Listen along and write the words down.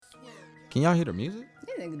Can y'all hear the music?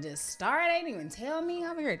 This nigga just started. Ain't even tell me.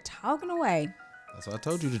 Over here talking away. That's why I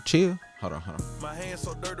told you to chill. Hold on. My hands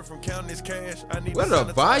so dirty from counting this cash. I need Where the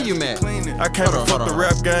volume at? I can't fuck the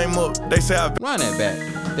rap game up. They say I run that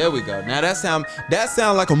back. There we go. Now that sound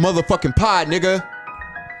like a motherfucking pod, nigga.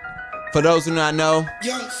 For those who not know,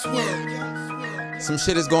 some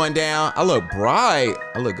shit is going down. I look bright.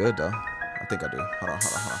 I look good though. I think I do. Hold on.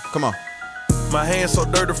 Come on. My hands so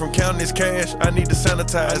dirty from counting this cash. I need to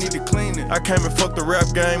sanitize. I need to clean it. I came and fucked the rap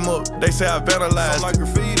game up. They say I vandalized like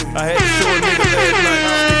graffiti. I had to show a nigga last night.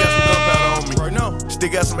 Still got some gunpowder on me. Right now. Still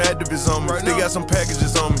got some activists on me. Still got some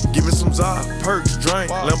packages on me. Give me some Zod, perks, drink,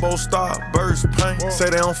 Lambo Star, burst, paint. Say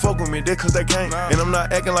they don't fuck with me, that cause they can't. And I'm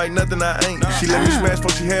not acting like nothing I ain't. She let me smash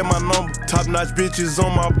before she had my number. Top notch bitches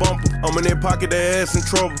on my bumper. I'm in their pocket, their ass in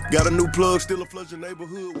trouble. Got a new plug, still a flush your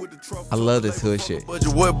neighborhood with the truffle. I love this hood shit.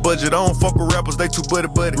 Budget, what budget? I don't fuck with rappers, they too buddy.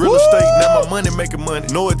 Real estate, now my money making money.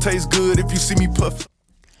 Know it tastes good if you see me puffin'.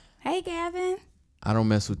 Hey, Gavin. I don't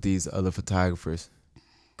mess with these other photographers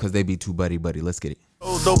cause they be too buddy. Let's get it.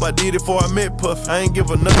 Oh, dope, I did it before I met Puff. I ain't give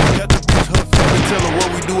her nothing, got the bitch huff. Tell her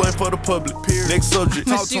what we do ain't for the public, period. Next subject,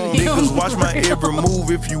 talk to them niggas, watch my every move.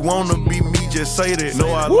 If you wanna be me, just say that. No,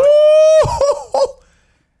 I like.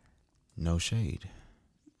 No shade.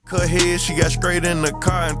 Cut head, she got straight in the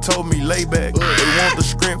car and told me lay back. They want the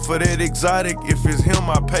script for that exotic. If it's him,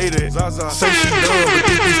 I pay that. Say she done, but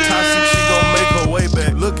if it's toxic, she gon' make her way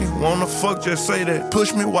back. Looking, wanna fuck, just say that.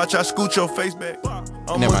 Push me, watch I scoot your face back.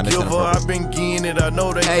 I'm a giver, I've been getting it. I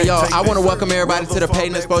know they. Hey, y'all, I want to welcome everybody to the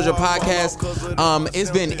Paid Exposure Podcast.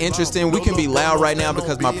 It's been interesting. We can be loud right now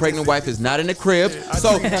because my pregnant wife is not in the crib.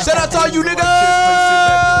 So, shout out to all you niggas!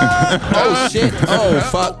 Oh, shit. Oh,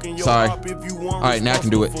 fuck. Sorry. All right, now I can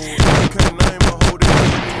do it.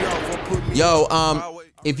 Yo,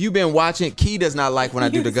 if you've been watching, Key does not like when I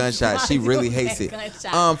do the gunshot. She really hates it.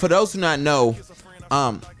 For those who not know,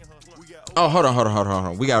 oh, hold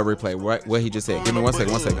on. We gotta replay what he just said. Give me one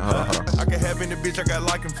second. Hold on. I can have any bitch I got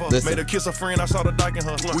liking for. Made her kiss a friend, I saw the dyke in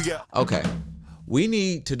her. Okay. We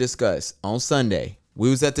need to discuss on Sunday. We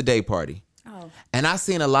was at the day party. Oh. And I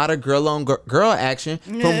seen a lot of girl on girl action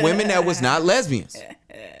from women that was not lesbians.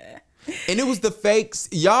 And it was the fakes.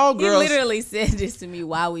 Y'all girls. He literally said this to me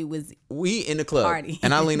while we in the club. Party.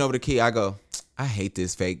 And I lean over to Key. I go, I hate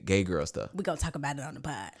this fake gay girl stuff. We gonna talk about it on the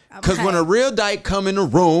pod. Because when a real dyke come in the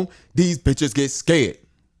room, these bitches get scared.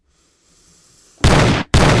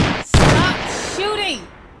 Stop shooting.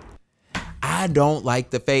 I don't like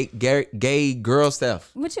the fake gay girl stuff.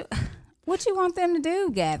 What you want them to do,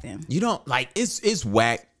 Gavin? You don't like it's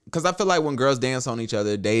whack. Because I feel like when girls dance on each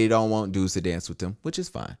other, they don't want dudes to dance with them, which is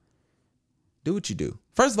fine. Do what you do.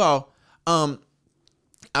 First of all,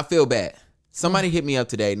 I feel bad. Somebody hit me up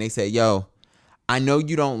today and they said, yo, I know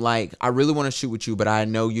you don't like, I really want to shoot with you, but I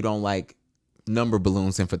know you don't like number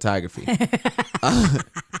balloons in photography.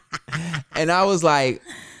 And I was like,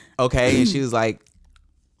 okay. And she was like,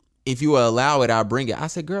 if you will allow it, I'll bring it. I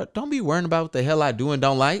said, girl, don't be worrying about what the hell I do and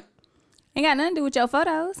don't like. Ain't got nothing to do with your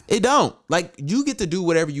photos. It don't. Like, you get to do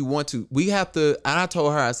whatever you want to. We have to, and I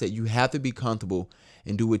told her, I said, you have to be comfortable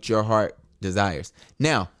and do what your heart desires.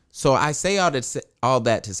 Now, so I say all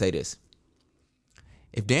that to say this.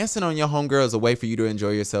 If dancing on your homegirl is a way for you to enjoy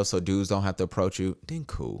yourself so dudes don't have to approach you, then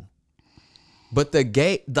cool. But the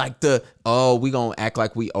gay, like we gonna act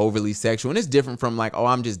like we overly sexual. And it's different from like, oh,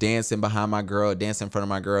 I'm just dancing behind my girl, dancing in front of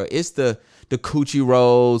my girl. It's the coochie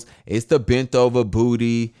rolls. It's the bent over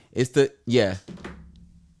booty. It's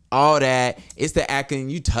all that. It's the acting,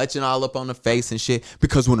 you touching all up on the face and shit.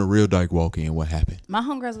 Because when a real dyke walk in, what happened? My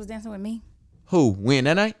homegirls was dancing with me. Who? When?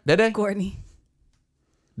 That night? That day? Courtney.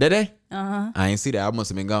 That day? Uh-huh. I ain't see that. I must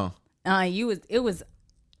have been gone. You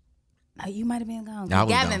might have been gone.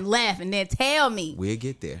 Gavin left and then tell me. We'll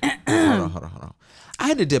get there. Hold on. I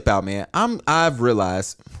had to dip out, man. I've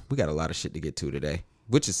realized we got a lot of shit to get to today,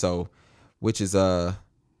 which is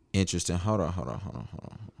interesting. Hold on.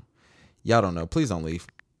 Y'all don't know. Please don't leave.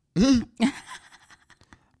 I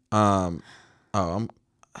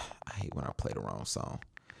hate when I play the wrong song.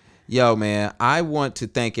 Yo, man, I want to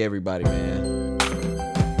thank everybody, man.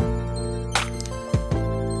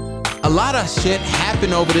 A lot of shit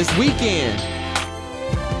happened over this weekend.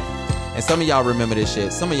 And some of y'all remember this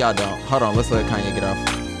shit. Some of y'all don't. Hold on, let's let Kanye get off.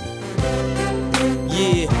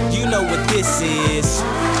 Yeah, you know what this is.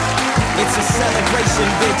 It's a celebration,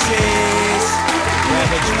 bitches.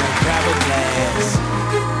 Grab a drink, grab a glass.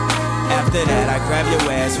 After that, I grab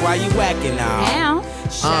your ass. Why you whacking out?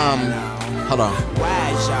 Hold on.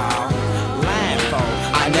 Why y'all lying for?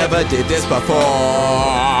 I never did this before.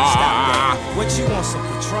 Stop that. What you want, some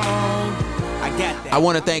Patron? I got that. I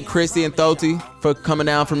want to thank Chrissy and Thoti for coming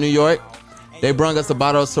down from New York. They brung us a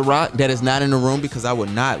bottle of Ciroc that is not in the room because I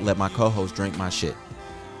would not let my co-host drink my shit.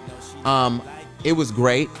 It was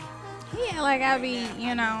great. Yeah, like I be,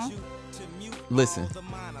 Listen,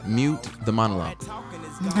 mute the monologue.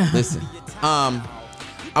 Listen,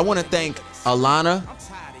 I want to thank Alana,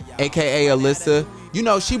 aka Alyssa.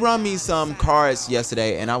 She brought me some cards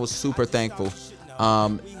yesterday, and I was super thankful.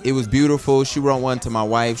 It was beautiful. She wrote one to my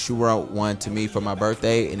wife. She wrote one to me for my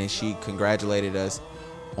birthday, and then she congratulated us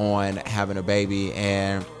on having a baby.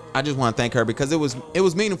 And I just want to thank her because it was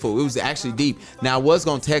meaningful. It was actually deep. Now I was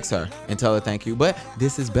gonna text her and tell her thank you, but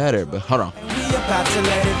this is better. But hold on.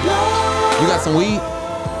 You got some weed?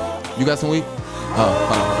 You got some weed? Oh,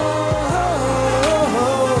 hold on.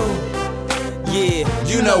 Yeah,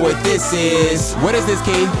 You know what this is. What is this,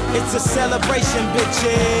 Key? it's a celebration,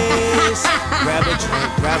 bitches. Grab a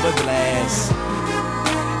drink, grab a glass.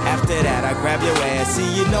 After that, I grab your ass. See,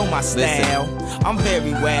 you know my style. I'm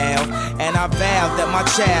very well, and I vow that my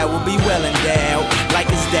child will be well endowed, like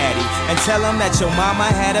his daddy. And tell him that your mama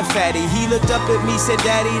had a fatty. He looked up at me, said,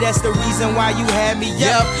 "Daddy, that's the reason why you had me."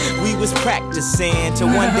 Yep. We was practicing till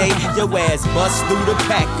one day your ass bust through the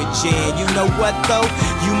packaging. You know what though?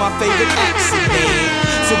 You my favorite accident.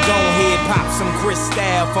 So go ahead, pop some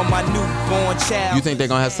Cristal for my newborn child. You think they're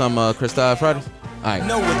gonna have some Cristal Friday? All right.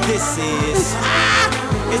 Know what this is?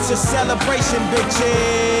 It's a celebration,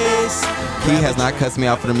 bitches. He has not cussed me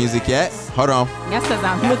out for the music yet. Hold on. That's because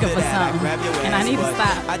I'm looking for something, and I need to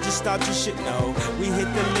stop. I just thought you should know. We hit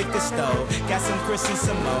the liquor store, got some Chris and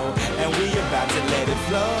some more, and we about to let it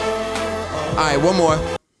flow. All right, one more.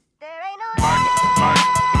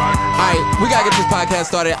 All right, we gotta get this podcast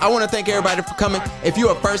started. I want to thank everybody for coming. If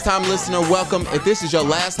you're a first-time listener, welcome. If this is your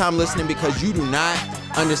last time listening because you do not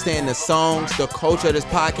understand the songs, the culture of this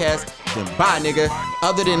podcast, then bye, nigga.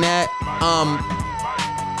 Other than that,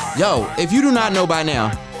 if you do not know by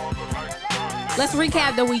now, Let's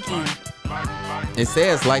recap the weekend. it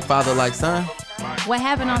says like father, like son. What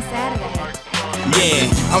happened on Saturday? Yeah,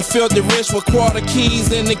 I'm filthy rich with quarter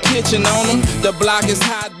keys in the kitchen on them. The block is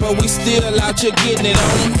hot, but we still out here getting it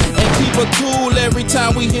on them. And keep a tool every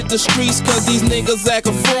time we hit the streets, cause these niggas act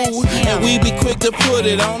a fool. And we be quick to put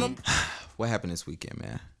it on them. What happened this weekend,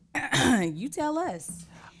 man? You tell us.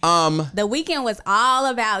 The weekend was all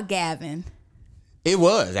about Gavin. It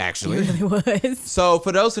was actually. It really was. So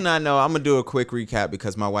for those who not know, I'm gonna do a quick recap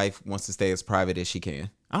because my wife wants to stay as private as she can.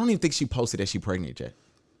 I don't even think she posted that she pregnant yet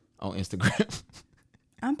on Instagram.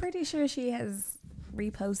 I'm pretty sure she has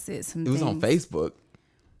reposted some It was things. on Facebook.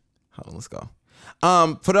 Hold on, let's go.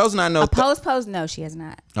 For those who not know, A post? No, she has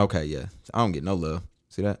not. okay, yeah, I don't get no love.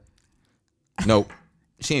 See that? Nope,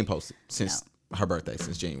 she ain't posted since her birthday,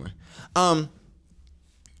 since January.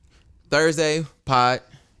 Thursday pod,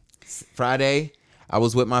 Friday I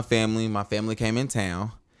was with my family. My family came in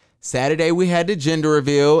town. Saturday we had the gender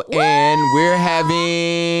reveal, and we're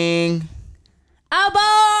having A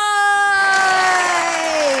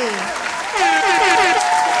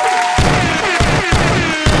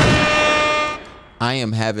I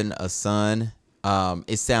am having a son.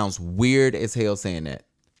 It sounds weird as hell saying that.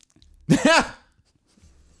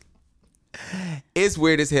 It's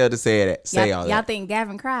weird as hell to say that. Say all Y'all that. think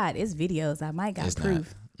Gavin cried? It's videos. I might got It's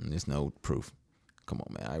proof. not. There's no proof. Come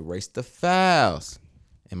on, man. I erased the files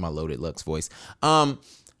in my Loaded Lux voice. I'm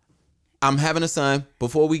having a son.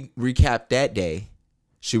 Before we recap that day,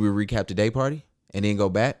 should we recap the day party and then go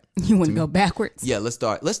back? You want to go backwards? Yeah, let's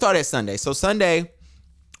start. Let's start at Sunday. So Sunday,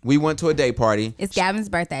 we went to a day party. It's Gavin's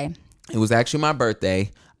birthday. It was actually my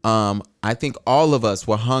birthday. I think all of us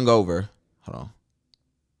were hungover. Hold on.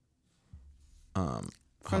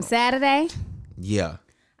 From Saturday, Yeah.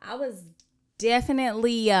 I was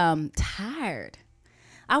definitely tired.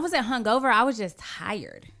 I wasn't hungover. I was just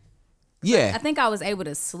tired. Yeah. I think I was able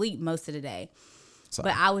to sleep most of the day.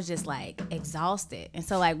 But I was just like exhausted. And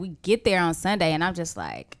so like we get there on Sunday and I'm just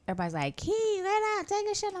like, everybody's like, Key, let out, take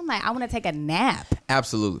a shit. I'm like, I want to take a nap.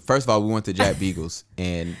 Absolutely. First of all, we went to Jack Beagles,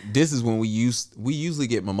 and this is when we usually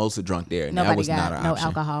get mimosa drunk there, and that Nobody was not got an no option.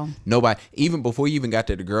 alcohol. Nobody. Even before you even got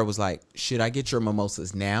there, the girl was like, "Should I get your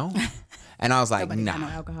mimosas now?" And I was like, Nobody "Nah." got no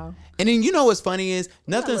alcohol. And then you know what's funny is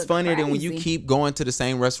nothing's look funnier than when you crazy. keep going to the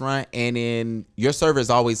same restaurant and then your server's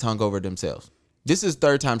always hungover themselves. This is the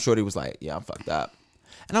third time Shorty was like, "Yeah, I'm fucked up,"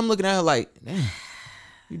 and I'm looking at her like, "Damn,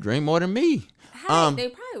 you drink more than me." Hey, they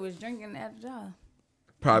probably was drinking at the job.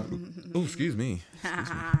 Probably. Oh, excuse me.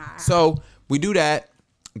 So we do that.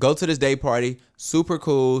 Go to this day party. Super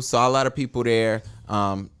cool. Saw a lot of people there.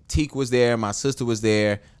 Teak was there. My sister was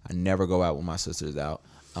there. I never go out when my sister's out.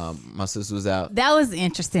 My sister was out. That was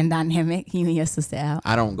interesting dynamic. You and your sister out.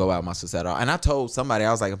 I don't go out with my sister at all. And I told somebody,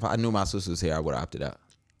 I was like, if I knew my sister was here, I would have opted out.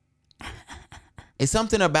 It's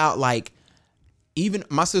something about like, even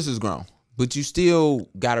my sister's grown, but you still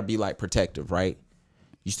gotta be like protective, right?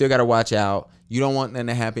 You still gotta watch out. You don't want nothing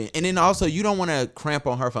to happen. And then also you don't want to cramp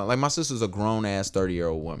on her fun. Like my sister's a grown ass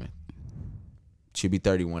 30-year-old woman. She'll be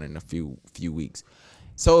 31 in a few weeks.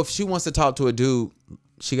 So if she wants to talk to a dude,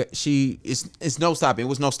 it's no stopping. It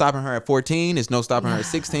was no stopping her at 14. It's no stopping her at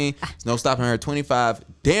 16. It's no stopping her at 25.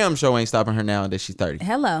 Damn sure ain't stopping her now that she's 30.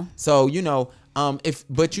 Hello. So, you know,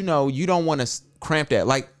 you don't want to cramp that.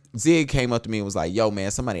 Like Zig came up to me and was like, yo,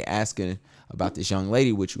 man, somebody asking about this young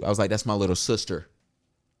lady with you. I was like, that's my little sister.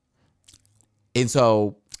 And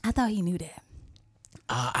so. I thought he knew that.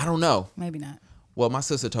 I don't know. Maybe not. Well, my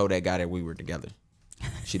sister told that guy that we were together.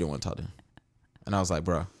 She didn't want to talk to him. And I was like,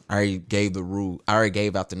 bro, I already gave the rule. I already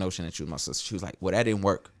gave out the notion that she was my sister. She was like, well, that didn't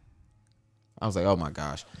work. I was like, oh my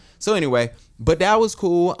gosh. So anyway, but that was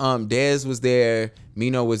cool. Dez was there.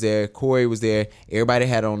 Mino was there. Corey was there. Everybody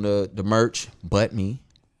had on the merch but me.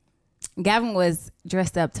 Gavin was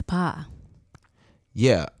dressed up to pa.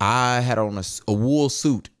 Yeah, I had on a wool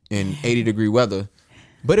suit in 80-degree weather.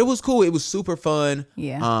 But it was cool. It was super fun.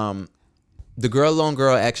 Yeah. The girl on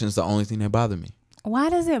girl action is the only thing that bothered me.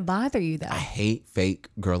 Why does it bother you though? I hate fake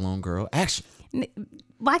girl on girl action.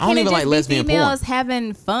 Why I don't can't it even just like be lesbian females porn.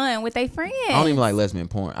 having fun with their friends? I don't even like lesbian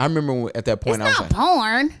porn. I remember at that point It's not I was like,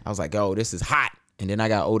 porn. I was like, oh, this is hot. And then I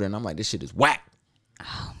got older and I'm like, this shit is whack.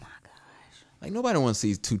 Oh my gosh. Like nobody wants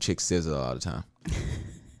to see two chicks sizzle all the time.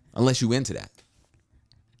 Unless you into that.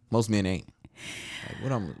 Most men ain't. Like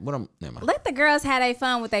what I'm never mind. Let the girls have their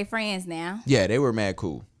fun with their friends now. Yeah, they were mad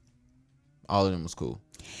cool. All of them was cool.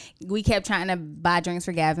 We kept trying to buy drinks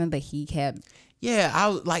for Gavin, but he kept. Yeah, I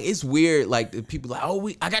was like, it's weird. Like the people like,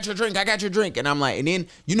 oh, I got your drink. And I'm like, and then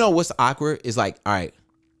you know what's awkward is like, all right,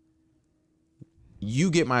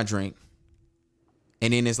 you get my drink,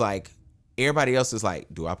 and then it's like everybody else is like,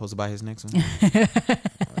 do I supposed to buy his next one?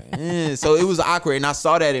 So it was awkward, and I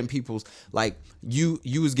saw that in people's like, you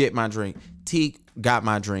was getting my drink, Teak got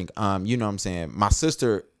my drink. You know what I'm saying? My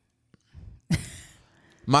sister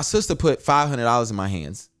put $500 in my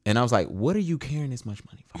hands, and I was like, what are you carrying this much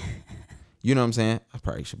money for? You know what I'm saying? I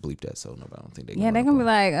probably should bleep that so nobody don't think they. Yeah, they're gonna be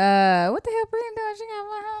like, what the hell, Brittany doing? She got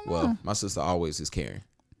my home. Well, my sister always is carrying.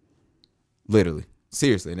 Literally,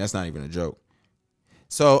 seriously, and that's not even a joke.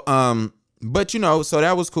 So, but you know, so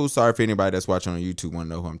that was cool. Sorry for anybody that's watching on YouTube want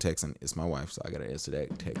to know who I'm texting. It's my wife, so I gotta answer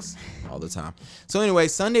that text all the time. So anyway,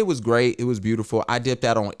 Sunday was great. It was beautiful. I dipped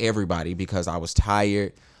out on everybody because I was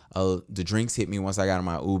tired. The drinks hit me once I got in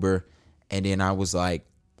my Uber, and then I was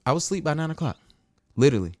asleep by 9:00.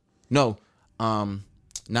 Literally, no,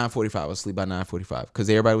 9:45. I was asleep by 9:45 because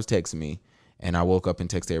everybody was texting me, and I woke up and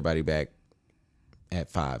texted everybody back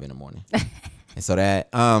at 5 a.m. And so that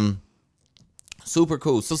super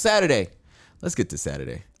cool. So Saturday, let's get to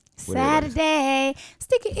Saturday. Saturday,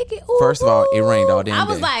 sticky icky. Ooh, First of all, it rained all damn I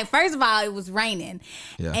was day. like, first of all, it was raining,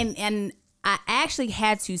 Yeah. and I actually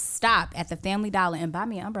had to stop at the Family Dollar and buy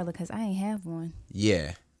me an umbrella because I ain't have one.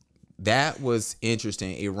 Yeah, that was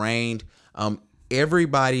interesting. It rained.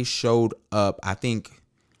 Everybody showed up. I think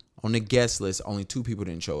on the guest list, only 2 people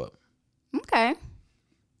didn't show up. Okay.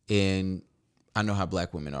 And I know how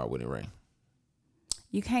black women are when it rains.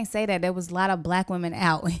 You can't say that. There was a lot of black women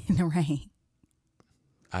out in the rain.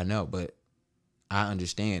 I know, but I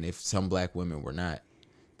understand if some black women were not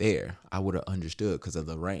there, I would have understood because of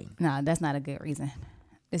the rain. No, that's not a good reason.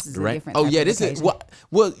 This is a Right? different. Oh type yeah, of this is occasion.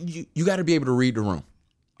 well. You got to be able to read the room.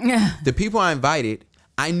 The people I invited,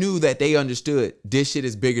 I knew that they understood this shit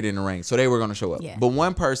is bigger than the rain, so they were gonna show up. Yeah. But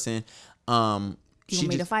one person, You want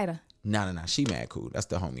me to fight her? No. She mad cool. That's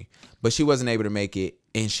the homie. But she wasn't able to make it,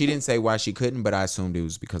 and she didn't say why she couldn't. But I assumed it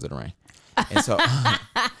was because of the rain.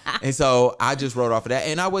 And so, I just wrote off of that,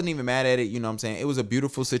 and I wasn't even mad at it. You know what I'm saying? It was a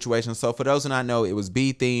beautiful situation. So for those who not know, it was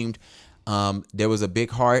bee themed. There was a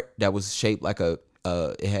big heart that was shaped like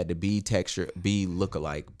it had the bee texture, bee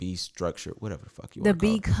lookalike, bee structure, whatever the fuck you The want to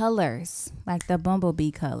call bee it. colors, like the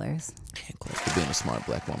bumblebee colors. Close to being a smart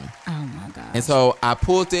black woman. Oh my god! And so I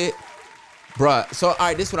pulled it, bruh. So all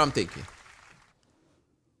right, this is what I'm thinking.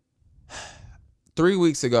 3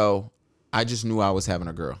 weeks ago, I just knew I was having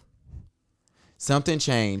a girl. Something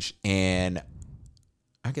changed, and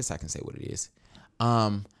I guess I can say what it is.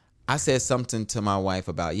 I said something to my wife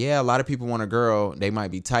about, a lot of people want a girl. They might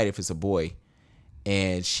be tight if it's a boy.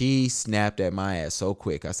 And she snapped at my ass so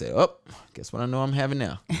quick. I said, oh, guess what I know I'm having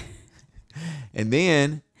now. And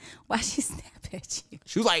then Why she snap at you?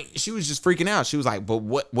 she was just freaking out. She was like, but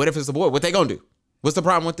what if it's a boy? What they gonna do? What's the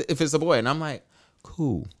problem with if it's a boy? And I'm like,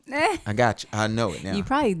 cool. I got you. I know it now. You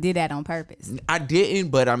probably did that on purpose. I didn't,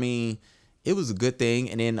 but I mean, it was a good thing.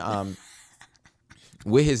 And then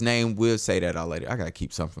with his name, we'll say that all later. I gotta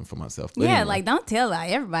keep something for myself. But yeah, anyway, like don't tell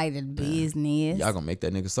everybody the business. y'all gonna make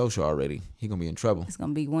that nigga social already. He gonna be in trouble. It's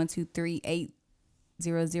gonna be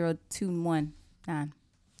 123800219.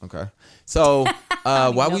 Okay. So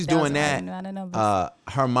while we was that was doing right. that, I don't know.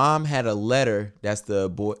 her mom had a letter. That's the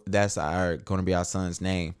boy. That's gonna be our son's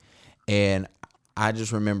name. And I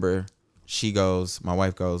just remember my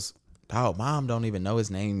wife goes, "Oh, mom don't even know his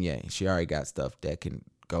name yet. She already got stuff that can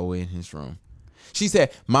go in his room." She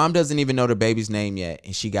said, "Mom doesn't even know the baby's name yet,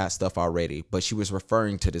 and she got stuff already." But she was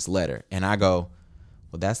referring to this letter, and I go,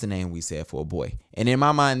 "Well, that's the name we said for a boy." And in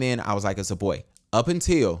my mind, then I was like, "It's a boy." Up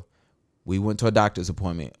until we went to a doctor's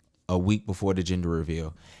appointment a week before the gender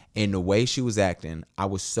reveal, and the way she was acting, I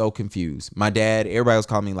was so confused. My dad, everybody was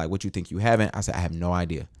calling me like, "What you think you haven't?" I said, "I have no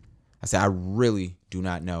idea." I said, "I really do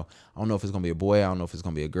not know. I don't know if it's gonna be a boy. I don't know if it's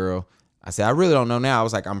gonna be a girl." I said, "I really don't know now." I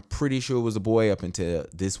was like, "I'm pretty sure it was a boy up until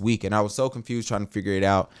this week." And I was so confused trying to figure it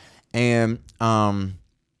out. And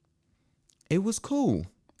it was cool.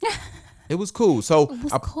 It was cool. So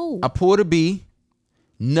Cool. I pulled a B.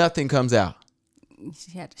 Nothing comes out.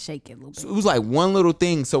 She had to shake it a little bit. So it was like one little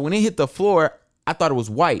thing. So when it hit the floor, I thought it was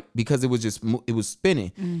white because it was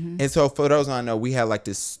spinning. Mm-hmm. And so for those who don't know, we had like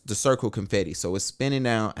the circle confetti. So it's spinning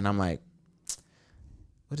down and I'm like,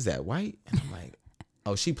 "What is that, white?" And I'm like,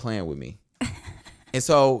 "Oh, she playing with me." And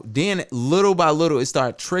so then little by little it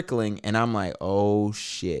started trickling and I'm like, "Oh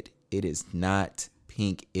shit, it is not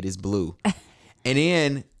pink, it is blue." And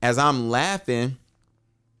then as I'm laughing,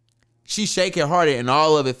 she's shaking harder and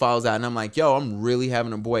all of it falls out. And I'm like, "Yo, I'm really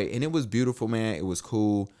having a boy." And it was beautiful, man. It was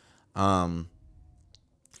cool.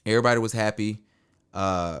 Everybody was happy.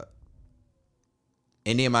 And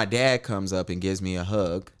then my dad comes up and gives me a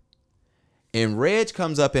hug. And Reg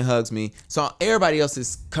comes up and hugs me. So everybody else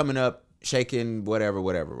is coming up, shaking, whatever.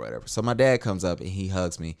 So my dad comes up and he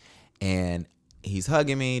hugs me. And he's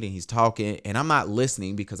hugging me, then he's talking. And I'm not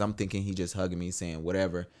listening because I'm thinking he just hugging me, saying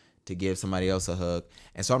whatever to give somebody else a hug.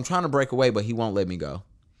 And so I'm trying to break away, but he won't let me go.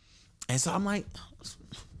 And so I'm like,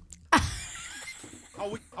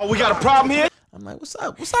 we got a problem here? I'm like, what's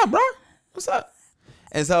up, bro? What's up?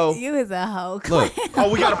 And so You is a hoe. look,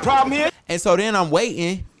 We got a problem here? and so then I'm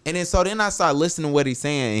waiting, and then I started listening to what he's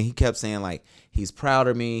saying, and he kept saying like he's proud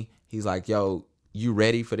of me. He's like, "Yo, you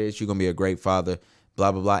ready for this? You're gonna be a great father."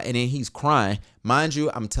 Blah blah blah. And then he's crying. Mind you,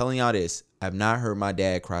 I'm telling y'all this. I've not heard my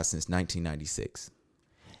dad cry since 1996.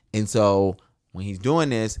 And so when he's doing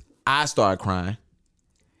this, I start crying.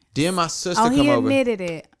 Then my sister come he over. admitted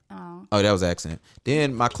it. Oh, that was an accident.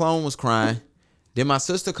 Then my clone was crying. Then my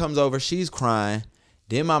sister comes over, she's crying.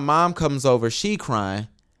 Then my mom comes over, she crying.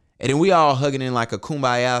 And then we all hugging in like a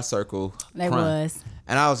kumbaya circle. They crying. was.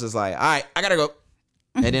 And I was just like, all right, I gotta go.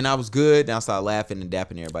 And then I was good. Then I started laughing and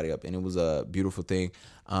dapping everybody up. And it was a beautiful thing.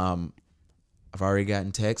 I've already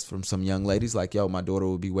gotten texts from some young ladies like, "Yo, my daughter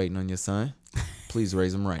will be waiting on your son. Please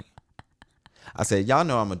raise him right." I said, "Y'all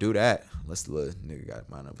know I'm gonna do that." Unless the little nigga got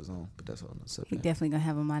a mind of his own. But that's all I'm gonna say. He definitely gonna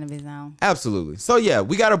have a mind of his own. Absolutely. So yeah,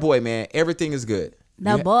 we got a boy, man. Everything is good.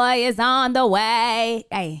 The boy is on the way.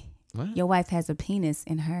 Hey, What? your wife has a penis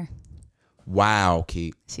in her. Wow,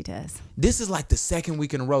 Keith. She does. This is like the second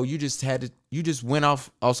week in a row. You just went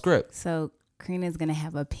off script. So Karina's gonna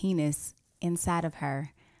have a penis inside of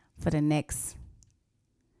her for the next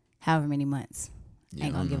however many months.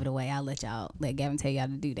 Ain't gonna give it away. I'll let Gavin tell y'all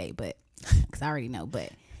the due date, but because I already know. But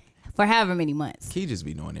for however many months. Key just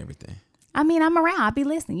be knowing everything. I mean, I'm around. I'll be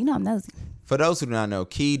listening. You know, I'm nosy. For those who do not know,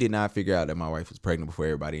 Key did not figure out that my wife was pregnant before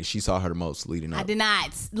everybody, and she saw her the most leading up. I did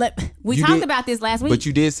not. We You talked did- about this last week. But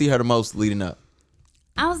you did see her the most leading up.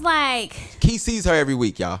 I was like, Key sees her every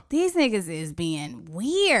week, y'all. these niggas is being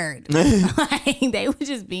weird. Like, they were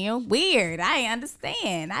just being weird. I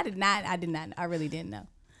understand. I did not. I really didn't know.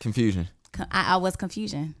 Confusion. I was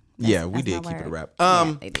confusion. Yeah, we That's did my keep it a word. wrap.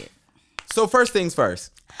 Yeah, they did. So first things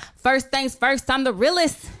first. First things first, I'm the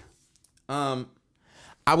realest.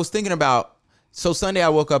 I was thinking about, so Sunday I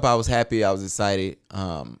woke up, I was happy, I was excited,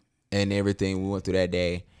 and everything. We went through that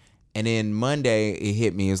day. And then Monday it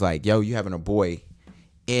hit me. It was like, yo, you having a boy.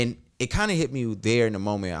 And it kind of hit me there in the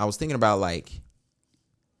moment. I was thinking about like,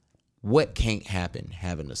 what can't happen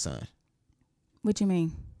having a son? What you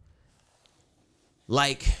mean?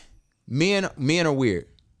 Like, men are weird.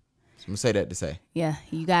 So I'm gonna say that to say. Yeah,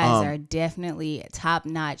 you guys are definitely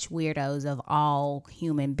top-notch weirdos of all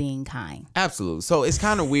human being kind. Absolutely. So it's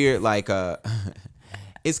kind of weird. Like,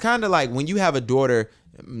 it's kind of like when you have a daughter.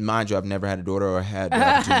 Mind you, I've never had a daughter or had the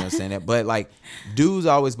opportunity to understand that. But like, dudes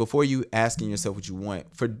always, before you asking yourself what you want,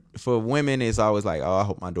 for women, it's always like, oh, I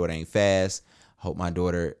hope my daughter ain't fast. I hope my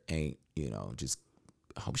daughter ain't,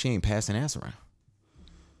 I hope she ain't passing ass around.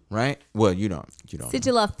 right? Well, you don't. Sit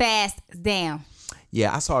your little fast down.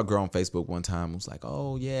 Yeah, I saw a girl on Facebook one time who was like,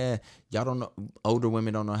 oh, yeah, y'all don't know. Older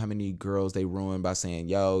women don't know how many girls they ruined by saying,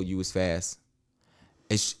 yo, you was fast.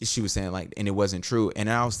 And she was saying, like, and it wasn't true. And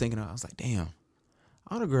I was thinking, I was like, damn,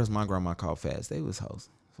 all the girls my grandma called fast, they was hoes.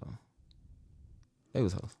 So, they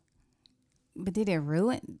was hoes. But did it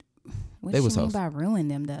ruin? What They you was mean hoes. by ruin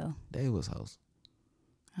them, though? They was hoes.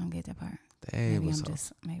 I don't get that part. They Maybe was I'm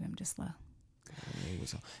hoes. just slow. They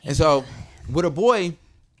was hoes. And so, with a boy,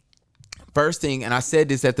 first thing, and I said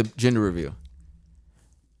this at the gender reveal,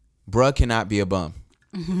 bruh cannot be a bum.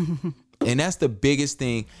 And that's the biggest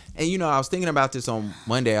thing. And, you know, I was thinking about this on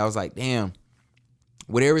Monday. I was like, damn,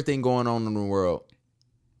 with everything going on in the world,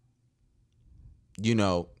 you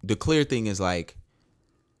know, the clear thing is like,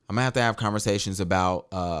 I'm going to have conversations about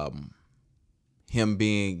him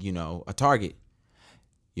being, you know, a target.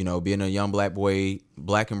 You know, being a young black boy,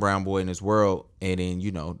 black and brown boy in this world. And then,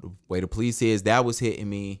 you know, the way the police is, that was hitting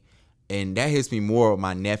me. And that hits me more with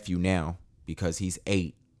my nephew now because he's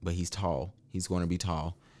 8, but he's tall. He's going to be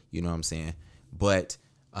tall. You know what I'm saying? But,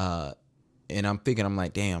 and I'm thinking, I'm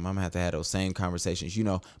like, damn, I'm going to have those same conversations. You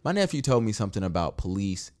know, my nephew told me something about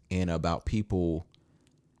police and about people.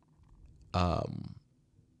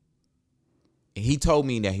 He told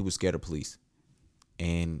me that he was scared of police.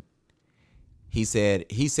 And he said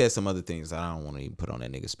some other things that I don't want to even put on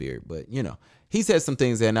that nigga spirit. But, you know, he said some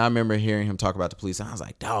things and I remember hearing him talk about the police. And I was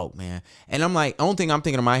like, dog, man. And I'm like, the only thing I'm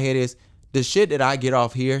thinking in my head is the shit that I get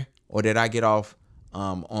off here or that I get off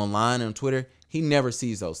online on Twitter, he never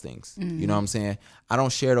sees those things. You know what I'm saying? I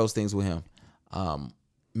don't share those things with him.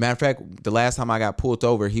 Matter of fact, the last time I got pulled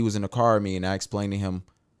over, he was in the car with me and I explained to him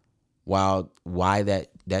why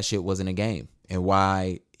that shit wasn't a game and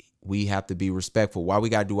why we have to be respectful, why we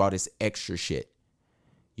got to do all this extra shit.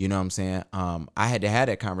 You know what I'm saying? I had to have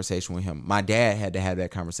that conversation with him. My dad had to have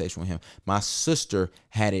that conversation with him. My sister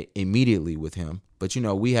had it immediately with him. But, you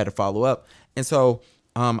know, we had to follow up. And so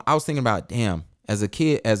I was thinking about, damn, as a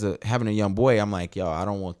kid, having a young boy, I'm like, yo, I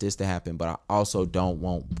don't want this to happen, but I also don't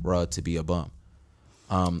want bruh to be a bum.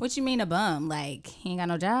 What you mean a bum? Like, he ain't got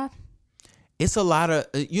no job? It's a lot of,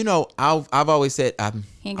 you know, I've always said,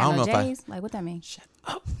 He ain't got no J's? Like, what that mean? Shut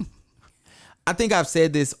up. I think I've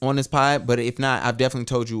said this on this pod, but if not, I've definitely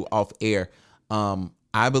told you off air.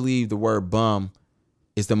 I believe the word bum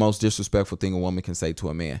is the most disrespectful thing a woman can say to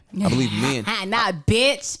a man. I believe men. Not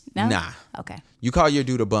bitch. No? Nah. Okay. You call your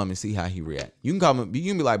dude a bum and see how he react. You can call him.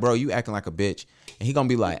 You can be like, bro, you acting like a bitch, and he gonna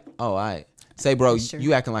be like, oh, all right. Say, bro,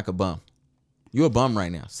 you acting like a bum. You a bum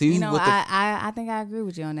right now. See, you know, I think I agree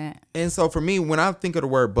with you on that. And so for me, when I think of the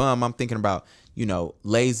word bum, I'm thinking about, you know,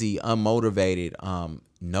 lazy, unmotivated,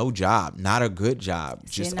 no job, not a good job,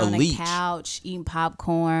 just sitting a leech. On the couch, eating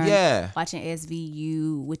popcorn. Yeah. Watching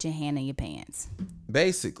SVU with your hand in your pants.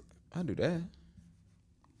 Basically, I do that.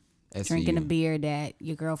 Drinking a SVU. beer that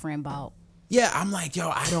your girlfriend bought. Yeah, I'm like, yo,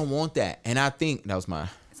 I don't want that. And I think that was my. It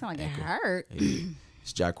sounds like it hurt.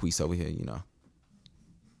 It's Jacquees over here, you know.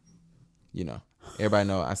 You know, everybody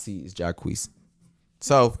know I see it's Jacquees.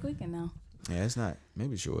 So Squeaking though. yeah, it's not.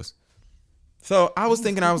 Maybe it's yours. So I was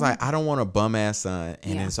thinking, I was like, I don't want a bum ass son,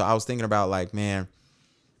 and then so I was thinking about like, man,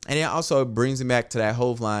 and it also brings me back to that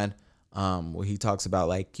Hove line, where he talks about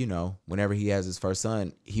like, you know, whenever he has his first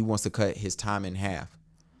son, he wants to cut his time in half.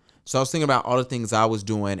 So I was thinking about all the things I was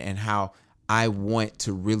doing and how I want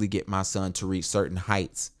to really get my son to reach certain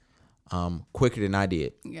heights, quicker than I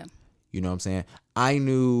did. Yeah. You know what I'm saying? I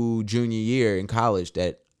knew junior year in college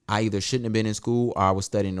that I either shouldn't have been in school or I was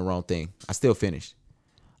studying the wrong thing. I still finished.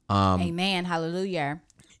 Amen. Hallelujah.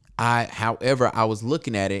 However, I was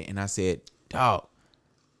looking at it and I said, dog,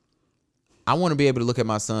 I want to be able to look at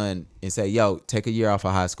my son and say, yo, take a year off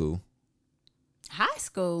of high school. High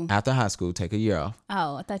school? After high school, take a year off.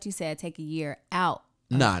 Oh, I thought you said take a year out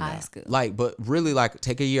of high school. Like, but really like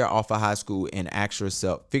take a year off of high school and ask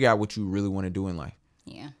yourself, figure out what you really want to do in life.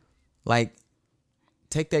 Yeah. Like,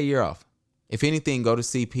 take that year off. If anything, go to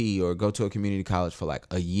CP or go to a community college for like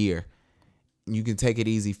a year. You can take it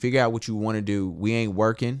easy. Figure out what you want to do. We ain't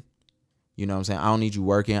working. You know what I'm saying? I don't need you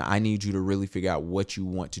working. I need you to really figure out what you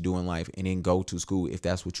want to do in life and then go to school if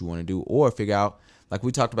that's what you want to do. Or figure out, like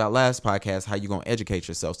we talked about last podcast, how you going to educate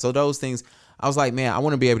yourself. So those things, I was like, man, I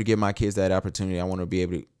want to be able to give my kids that opportunity. I want to be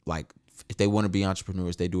able to, like, if they want to be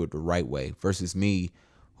entrepreneurs, they do it the right way. Versus me,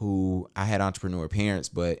 who I had entrepreneur parents,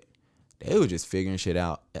 but they were just figuring shit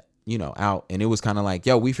out, you know, And it was kind of like,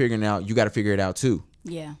 yo, we figuring it out. You got to figure it out too.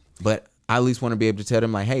 Yeah. But I at least want to be able to tell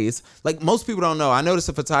them like, hey, it's like most people don't know. I know this is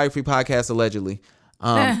a photography podcast allegedly,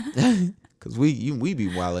 because we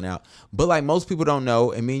be wilding out. But like most people don't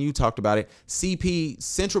know, and me and you talked about it. CP,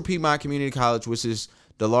 Central Piedmont Community College, which is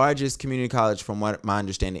the largest community college, from what my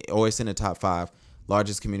understanding, or it's in the top 5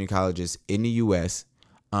 largest community colleges in the U.S.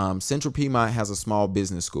 Central Piedmont has a small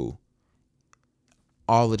business school.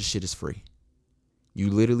 All of the shit is free.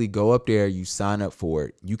 You literally go up there, you sign up for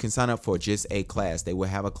it. You can sign up for just a class. They will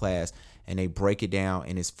have a class and they break it down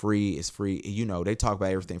and it's free. It's free. You know, they talk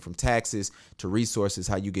about everything from taxes to resources,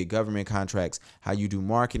 how you get government contracts, how you do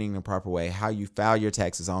marketing the proper way, how you file your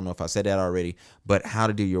taxes. I don't know if I said that already, but how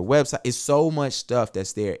to do your website. It's so much stuff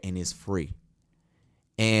that's there and it's free.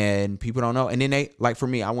 And people don't know. And then they, like for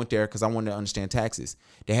me, I went there because I wanted to understand taxes.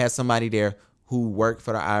 They had somebody there who worked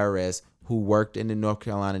for the IRS, who worked in the North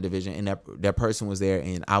Carolina division, and that person was there,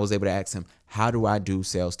 and I was able to ask him, how do I do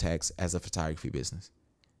sales tax as a photography business?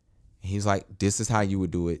 And he's like, this is how you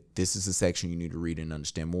would do it. This is the section you need to read and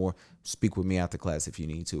understand more. Speak with me after class if you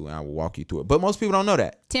need to, and I will walk you through it. But most people don't know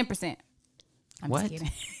that. 10%. I'm What? just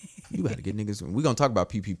kidding. You better get niggas. We're going to talk about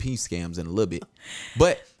PPP scams in a little bit.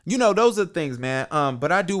 But, you know, those are the things, man.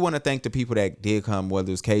 But I do want to thank the people that did come,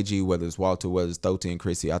 whether it's KG, whether it's Walter, whether it's Thoti and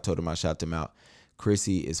Chrissy. I told them I shout them out.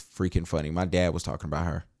 Chrissy is freaking funny. My dad was talking about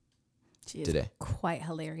her today. Quite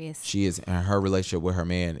hilarious. She is, and her relationship with her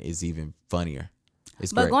man is even funnier.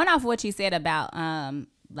 It's But great. going off what you said about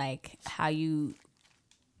like how you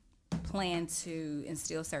plan to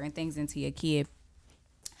instill certain things into your kid,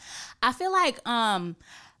 I feel like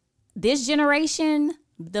this generation,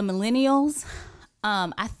 the millennials,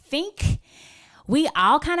 I think we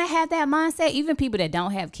all kind of have that mindset. Even people that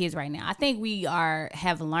don't have kids right now, I think we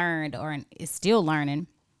have learned or is still learning.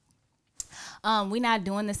 We're not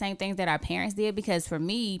doing the same things that our parents did, because for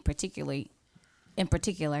me,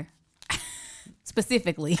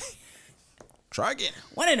 specifically, Try again.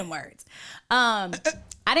 one of them words. I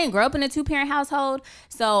didn't grow up in a 2-parent household,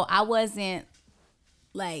 so I wasn't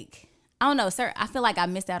like, I don't know, sir. I feel like I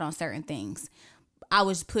missed out on certain things. I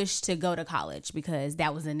was pushed to go to college because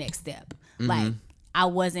that was the next step. Mm-hmm. Like, I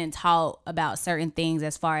wasn't taught about certain things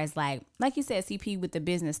as far as like you said, CP, with the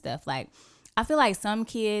business stuff. Like, I feel like some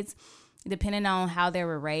kids, depending on how they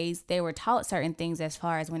were raised, they were taught certain things as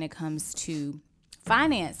far as when it comes to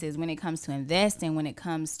finances, when it comes to investing, when it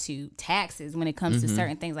comes to taxes, when it comes to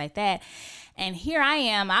certain things like that. And here I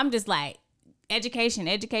am, I'm just like, education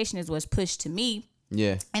is what's pushed to me.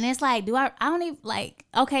 Yeah. And it's like, I don't even like,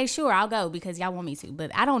 okay, sure, I'll go because y'all want me to,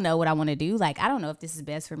 but I don't know what I want to do. Like, I don't know if this is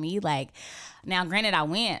best for me. Like, now granted, I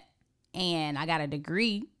went and I got a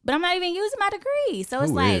degree, but I'm not even using my degree. So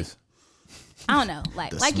it's like, I don't know.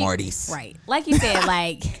 Like, smarties. Right. Like you said,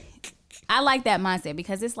 like, I like that mindset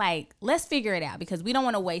because it's like, let's figure it out, because we don't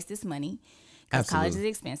want to waste this money because college is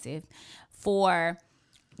expensive for,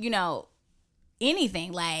 you know,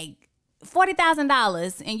 anything like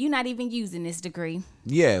 $40,000 and you're not even using this degree.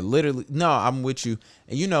 Yeah, literally. No, I'm with you.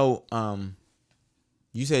 And you know,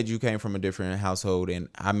 you said you came from a different household, and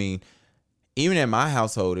I mean, even in my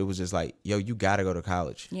household, it was just like, yo, you gotta go to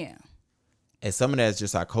college. Yeah. And some of that's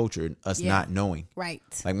just our culture, us not knowing. Right.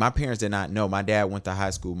 Like, my parents did not know. My dad went to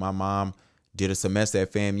high school. My mom did a semester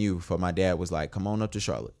at FAMU before my dad was like, come on up to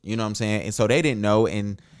Charlotte. You know what I'm saying? And so they didn't know.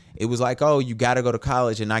 And it was like, oh, you got to go to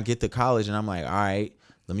college. And I get to college and I'm like, all right,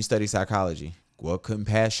 let me study psychology. Well, couldn't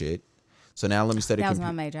pass shit. So now let me study. That was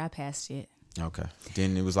my major. I passed shit. Okay.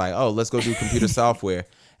 Then it was like, oh, let's go do computer software.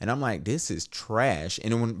 And I'm like, this is trash.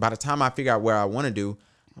 And then by the time I figure out where I want to do,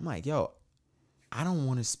 I'm like, yo, I don't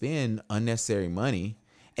want to spend unnecessary money.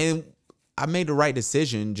 And I made the right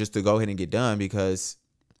decision just to go ahead and get done, because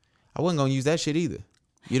I wasn't going to use that shit either.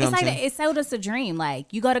 You know it's what I'm like saying? It sold us a dream. Like,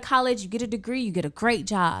 you go to college, you get a degree, you get a great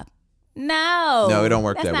job. No, it don't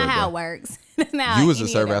work that way. That's not how bro. it works. That's not how You was a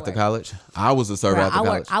any of server that after works. college. I was a server Bro, after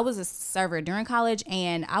college. I was a server during college,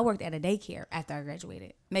 and I worked at a daycare after I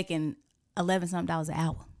graduated, making $11-something an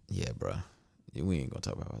hour. Yeah, bro. We ain't gonna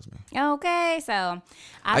talk about us, man. Okay, so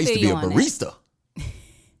I used to be a barista.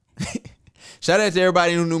 Shout out to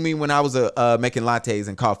everybody who knew me when I was making lattes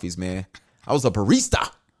and coffees, man. I was a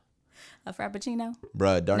barista. A frappuccino?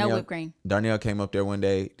 Bruh, Darnell, No whipped cream. Darnell came up there one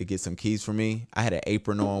day to get some keys for me. I had an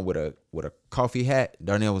apron on with a coffee hat.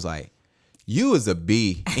 Darnell was like, you is a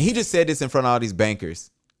B. And he just said this in front of all these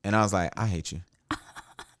bankers. And I was like, I hate you.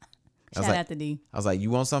 Shout out to D. I was like,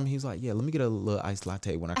 you want something? He's like, yeah, let me get a little iced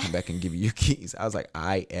latte when I come back and give you your keys. I was like,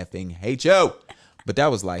 I effing hate you. But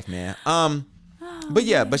that was life, man. But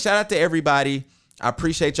yeah, but shout out to everybody. I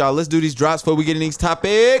appreciate y'all. Let's do these drops before we get in these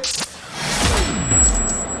topics.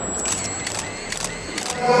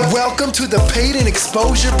 Welcome to the Paid in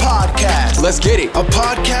Exposure Podcast. Let's get it. A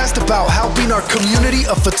podcast about helping our community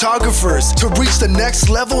of photographers to reach the next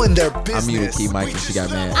level in their I business. muted Key Mike and she got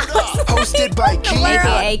mad. Hosted by Key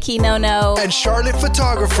AKA Kino No. and Charlotte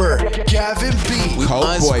photographer Gavin B. We Cold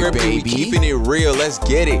boy, unscripted, we baby. keeping it real. Let's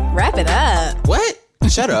get it. Wrap it up. What?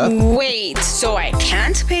 Shut up. Wait, so I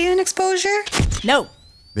can't pay an exposure? No.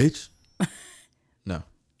 Bitch. No.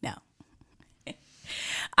 No. All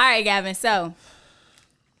right, Gavin. So,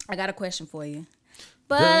 I got a question for you.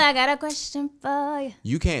 But Girl. I got a question for you.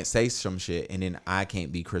 You can't say some shit and then I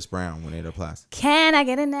can't be Chris Brown when it applies. Can I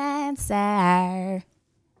get an answer?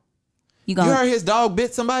 You You gonna heard his dog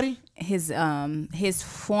bit somebody? his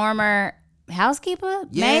former housekeeper,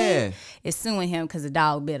 Yeah. maid, is suing him because the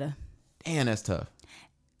dog bit her. Damn, that's tough.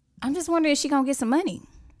 I'm just wondering if she gonna get some money.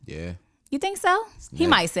 Yeah. You think so? He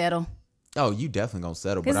might settle. Oh, you definitely gonna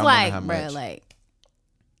settle, but It's I like, wonder how bruh, much. like,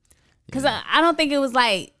 because I don't think it was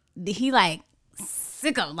like he like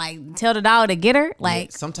sick of like tell the dog to get her.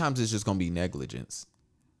 Like, Sometimes it's just gonna be negligence.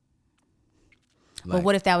 but Like,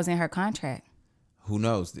 what if that was in her contract? who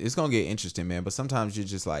knows? It's gonna get interesting, man. But sometimes you're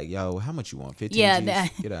just like, yo, how much you want? 15 Yeah, G's?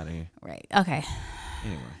 that- Get out of here. Right. Okay.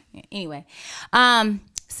 Anyway. Anyway,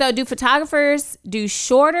 so do photographers do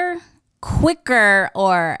shorter, quicker,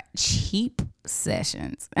 or cheap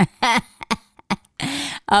sessions?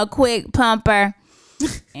 A quick pumper.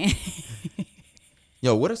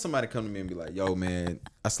 Yo, what if somebody come to me and be like, yo, man,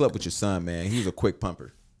 I slept with your son, man. He was a quick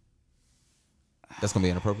pumper. That's gonna be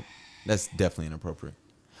inappropriate. That's definitely inappropriate.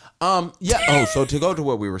 Yeah. Oh, so to go to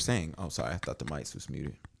what we were saying. Oh, sorry. I thought the mics was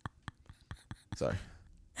muted. Sorry.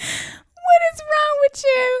 What is wrong with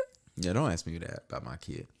you? Yeah, don't ask me that about my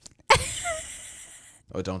kid.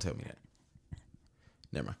 Oh, don't tell me that.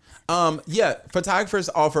 Never mind. Yeah, photographers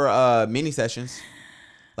offer mini sessions.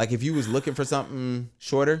 Like if you was looking for something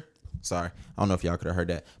shorter. Sorry, I don't know if y'all could have heard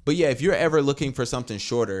that. But yeah, if you're ever looking for something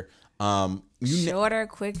shorter, Shorter,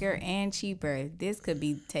 quicker, and cheaper. This could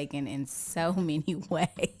be taken in so many ways.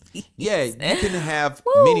 yeah, you can have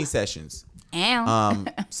Woo. mini sessions. Ow.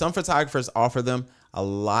 Some photographers offer them a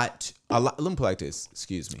lot. Let me put it like this.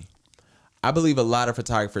 Excuse me. I believe a lot of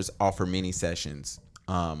photographers offer mini sessions.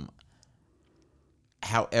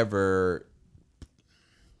 However,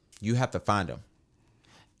 you have to find them.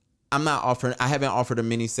 I haven't offered a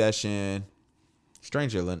mini session.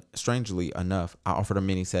 Strangely enough, I offered a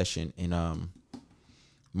mini session in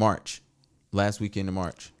March, last weekend in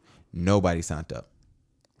March. Nobody signed up.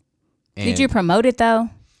 Did you promote it though?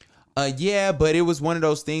 Yeah, but it was one of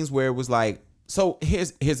those things where it was like, so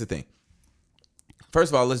here's the thing.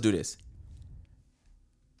 First of all, let's do this.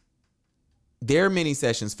 There are mini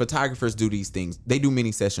sessions. Photographers do these things. They do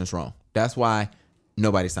mini sessions wrong. That's why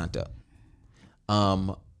nobody signed up.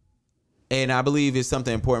 And I believe it's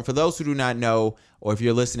something important. For those who do not know, or if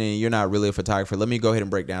you're listening and you're not really a photographer, let me go ahead and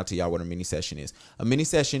break down to y'all what a mini session is. A mini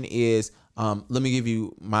session is, let me give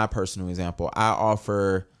you my personal example.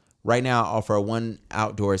 Right now I offer a one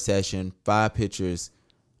outdoor session, 5 pictures,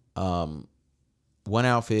 one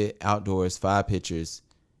outfit, outdoors, 5 pictures,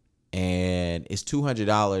 and it's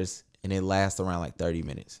 $200 and it lasts around like 30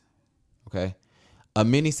 minutes. Okay. A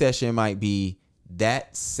mini session might be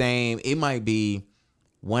it might be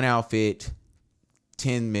one outfit,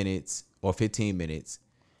 10 minutes or 15 minutes,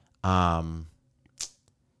 2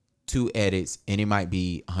 edits, and it might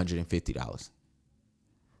be $150.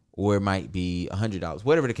 Or it might be $100,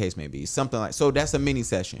 whatever the case may be. Something like, so that's a mini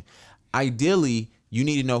session. Ideally, you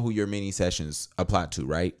need to know who your mini sessions apply to,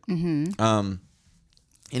 right? Mm-hmm. And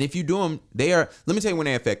if you do them, let me tell you when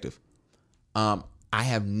they're effective. I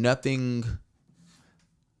have nothing.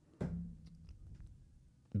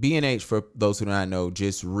 B&H, for those who do not know,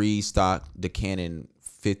 just restocked the Canon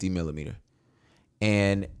 50 millimeter.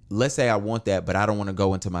 And let's say I want that, but I don't want to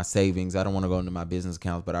go into my savings. I don't want to go into my business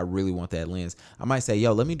accounts, but I really want that lens. I might say,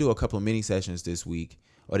 yo, let me do a couple of mini sessions this week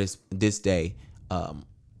or this day.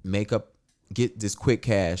 Get this quick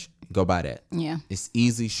cash, go buy that. Yeah. It's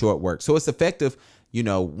easy, short work. So it's effective. You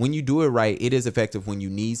know, when you do it right, it is effective when you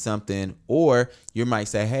need something, or you might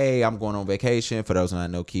say, hey, I'm going on vacation. For those who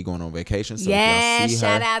don't know, Key going on vacation. So Yeah, if y'all see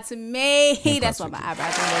shout her, out to me. That's why my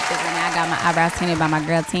eyebrows are a little thick right now. I got my eyebrows tinted by my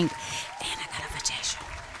girl Tink, and I got a facial.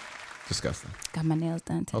 disgusting. Got my nails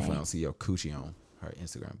done today. Hopefully I don't see your coochie on her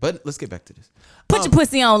Instagram. But let's get back to this. Put your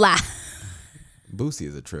pussy on live. Boosie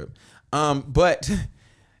is a trip. But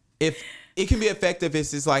if it can be effective,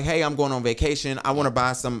 it's just like, hey, I'm going on vacation. I want to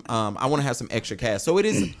buy some, I want to have some extra cash. So it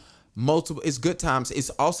is multiple, it's good times. It's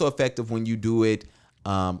also effective when you do it,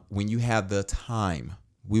 when you have the time.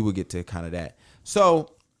 We will get to kind of that.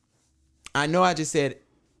 So I know I just said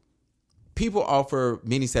people offer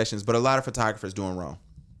mini sessions, but a lot of photographers doing wrong.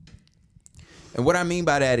 And what I mean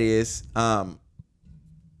by that is,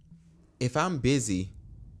 if I'm busy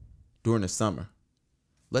during the summer,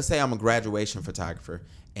 let's say I'm a graduation photographer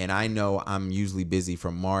and I know I'm usually busy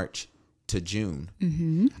from March to June.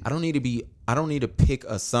 Mm-hmm. I don't need to pick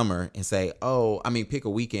a summer and say, pick a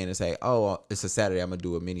weekend and say, it's a Saturday, I'm gonna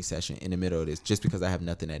do a mini session in the middle of this just because I have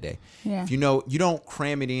nothing that day. Yeah. If you don't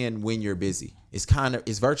cram it in when you're busy. It's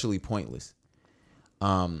virtually pointless.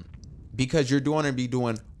 Because you're going to be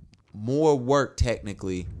doing more work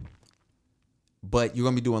technically, but you're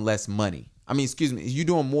going to be doing less money. You're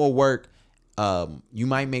doing more work. You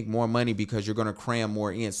might make more money because you're going to cram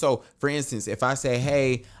more in. So for instance, if I say,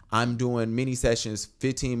 hey, I'm doing mini sessions,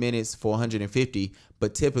 15 minutes for 150,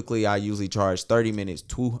 but typically I usually charge 30 minutes,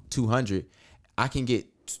 200, I can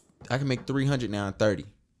make 300 now in 30.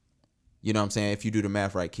 You know what I'm saying? If you do the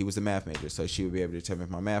math right. Key was a math major, so she would be able to tell me if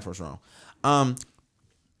my math was wrong.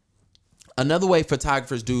 Another way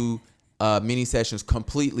photographers do mini sessions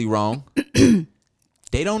completely wrong.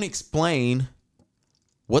 They don't explain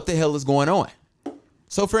what the hell is going on.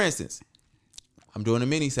 So for instance, I'm doing a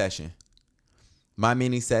mini session. My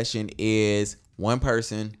mini session is one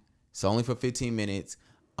person. It's only for 15 minutes.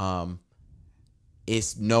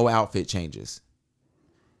 It's no outfit changes.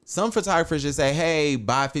 Some photographers just say, hey,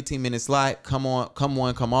 buy a 15-minute slot. Come on, come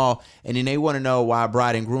one, come all. And then they want to know why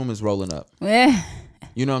bride and groom is rolling up.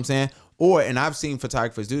 You know what I'm saying? And I've seen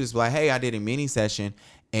photographers do this, like, hey, I did a mini session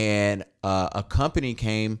and a company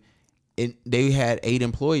came and they had 8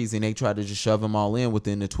 employees and they tried to just shove them all in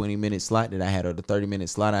within the 20-minute slot that I had or the 30-minute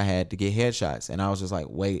slot I had to get headshots. And I was just like,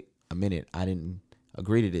 wait a minute, I didn't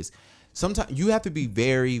agree to this. Sometimes you have to be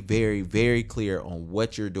very, very, very clear on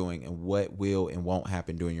what you're doing and what will and won't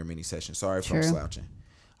happen during your mini session. Sorry if I'm slouching.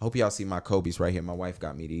 I hope y'all see my Kobe's right here. My wife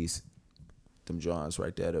got me them Johns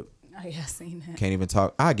right there. Oh, yeah, I seen that. Can't even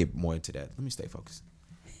talk. I'll get more into that. Let me stay focused.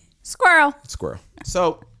 Squirrel.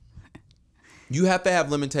 So you have to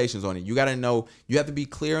have limitations on it. You got to know, you have to be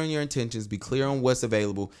clear on your intentions, be clear on what's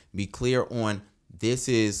available, be clear on this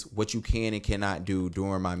is what you can and cannot do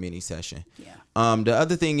during my mini session. Yeah. The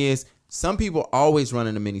other thing is, some people always run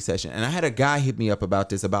in a mini session. And I had a guy hit me up about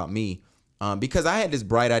this, about me, because I had this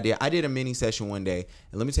bright idea. I did a mini session one day,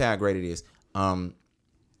 and let me tell you how great it is.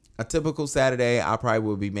 A typical Saturday, I probably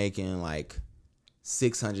would be making like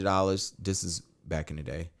 $600. This is back in the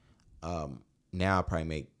day. Now I probably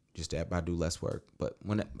make just that, but I do less work. But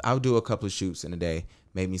when I'll do a couple of shoots in a day,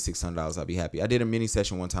 made me $600, I'll be happy. I did a mini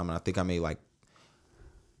session one time, and I think I made like,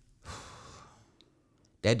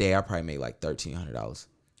 that day I probably made like $1,300.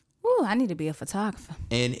 Ooh, I need to be a photographer.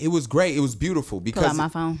 And it was great. It was beautiful because, pull out my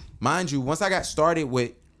phone. Mind you, once I got started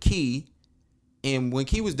with Key, and when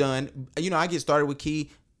Key was done, I get started with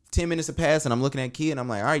Key, 10 minutes have passed, and I'm looking at Key, and I'm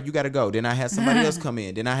like, all right, you got to go. Then I had somebody else come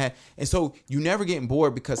in. And so you never getting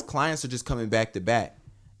bored because clients are just coming back to back.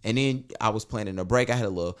 And then I was planning a break. I had a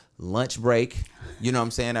little lunch break. You know what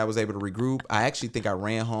I'm saying? I was able to regroup. I actually think I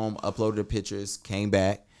ran home, uploaded the pictures, came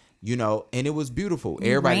back, and it was beautiful.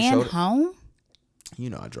 Everybody ran showed home?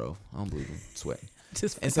 I drove. I don't believe in sweating.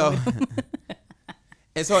 And so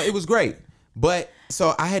it was great. But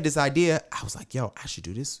so I had this idea. I was like, yo, I should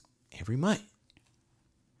do this every month.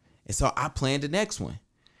 And so I planned the next one.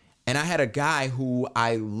 And I had a guy who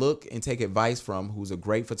I look and take advice from, who's a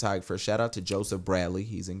great photographer. Shout out to Joseph Bradley.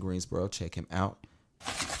 He's in Greensboro. Check him out.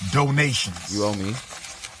 Donations. You owe me.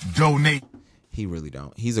 Donate. He really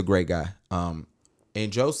don't. He's a great guy.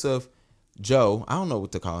 And Joe, I don't know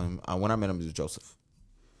what to call him. When I met him, it was Joseph.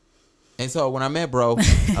 And so when I met bro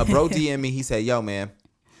DM'd me. He said, yo, man,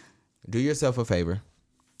 do yourself a favor.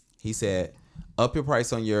 He said, up the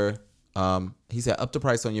price on your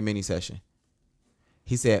mini session.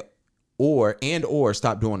 He said, or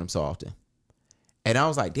stop doing them so often. And I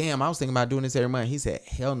was like, damn, I was thinking about doing this every month. He said,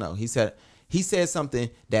 hell no. He said something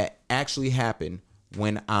that actually happened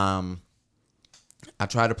when I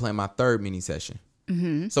tried to plan my third mini session.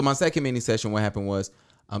 Mm-hmm. So my second mini session, what happened was,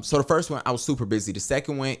 so the first one, I was super busy. The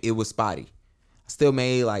second one, it was spotty. I still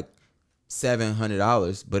made like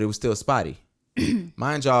 $700, but it was still spotty.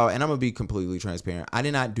 Mind y'all, and I'm going to be completely transparent. I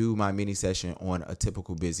did not do my mini session on a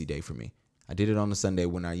typical busy day for me. I did it on a Sunday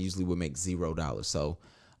when I usually would make $0. So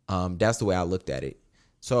that's the way I looked at it.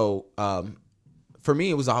 So for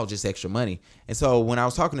me, it was all just extra money. And so when I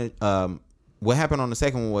was talking to, what happened on the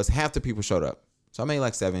second one was half the people showed up. So I made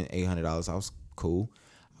like $700-800. I was cool.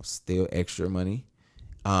 I was still extra money.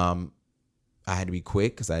 I had to be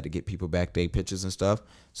quick because I had to get people back their pictures and stuff.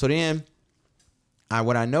 So then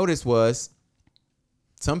what I noticed was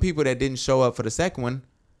some people that didn't show up for the second one,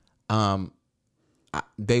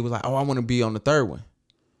 they was like, oh, I want to be on the third one.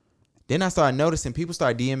 Then I started noticing people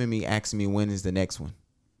started DMing me, asking me when is the next one.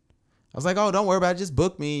 I was like, oh, don't worry about it. Just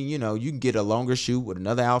book me. You know, you can get a longer shoot with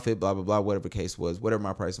another outfit, blah, blah, blah, whatever the case was, whatever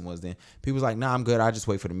my pricing was then. People was like, nah, I'm good. I just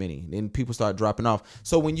wait for the mini. Then people start dropping off.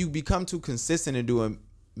 So when you become too consistent in doing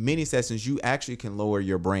mini sessions, you actually can lower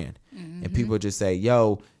your brand. Mm-hmm. And people just say,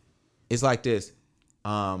 yo, it's like this.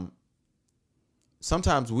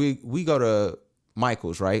 Sometimes we go to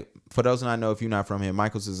Michael's, right? For those that I know, if you're not from here,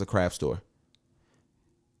 Michael's is a craft store.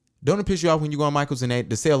 Don't it piss you off when you go on Michael's and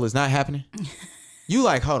the sale is not happening? You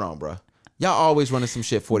like, hold on, bro. Y'all always running some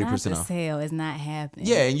shit 40% off. The sale is not happening.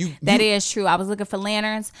 Yeah, and that is true. I was looking for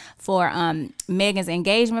lanterns for Megan's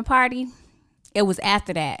engagement party. It was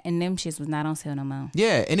after that, and them shits was not on sale no more.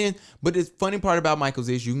 Yeah, and then, but the funny part about Michael's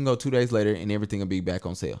is you can go 2 days later and everything will be back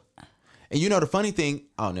on sale. And you know the funny thing,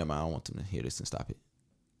 oh, never mind, I don't want them to hear this and stop it.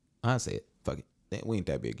 I'll say it. Fuck it. We ain't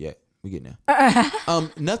that big yet. We get now.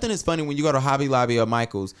 Nothing is funny when you go to Hobby Lobby or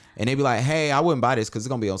Michael's and they be like, hey, I wouldn't buy this because it's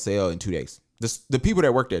going to be on sale in 2 days. The people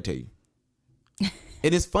that work there tell you.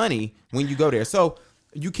 It is funny when you go there. So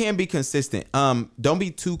you can be consistent. Don't be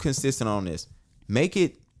too consistent on this.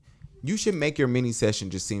 You should make your mini session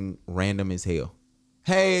just seem random as hell.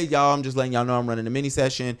 Hey, y'all, I'm just letting y'all know I'm running a mini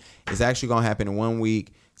session. It's actually going to happen in 1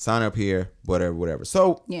 week. Sign up here, whatever.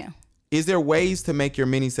 So yeah. Is there ways to make your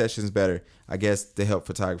mini sessions better? I guess to help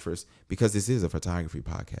photographers, because this is a photography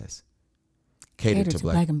podcast. Cater to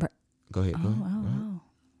black and brown. Go ahead.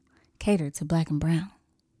 Cater to black and brown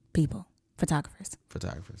people, photographers.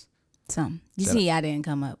 You see, I didn't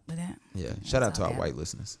come up with that. Yeah. Shout out to our white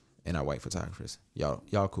listeners and our white photographers.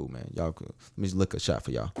 Y'all cool, man. Y'all cool. Let me just lick a shot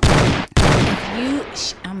for y'all.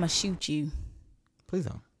 I'ma shoot you. Please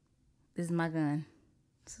don't. This is my gun,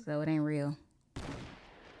 so it ain't real.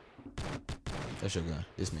 That's your gun.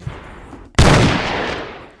 It's me.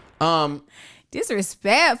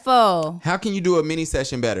 Disrespectful. How can you do a mini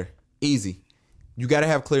session better? Easy. You got to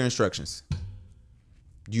have clear instructions.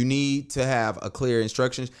 You need to have a clear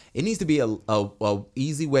instructions. It needs to be a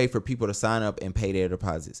easy way for people to sign up and pay their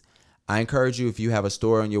deposits. I encourage you, if you have a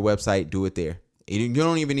store on your website, do it there. You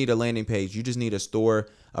don't even need a landing page. You just need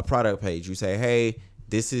a product page. You say, hey,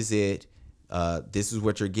 this is it. This is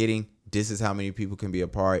what you're getting. This is how many people can be a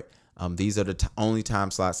part. These are the only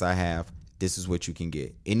time slots I have. This is what you can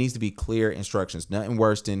get. It needs to be clear instructions. Nothing's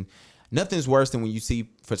worse than when you see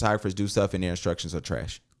photographers do stuff and their instructions are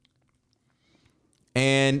trash.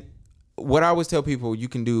 And what I always tell people, you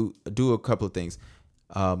can do a couple of things.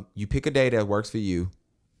 You pick a day that works for you,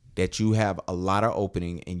 that you have a lot of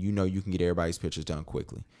opening, and you know you can get everybody's pictures done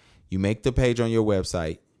quickly. You make the page on your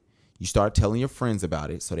website. You start telling your friends about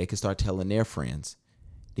it so they can start telling their friends.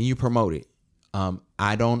 Then you promote it.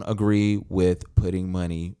 I don't agree with putting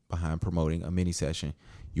money behind promoting a mini session.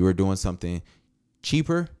 You are doing something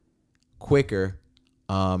cheaper, quicker,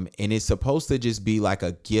 and it's supposed to just be like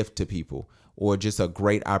a gift to people or just a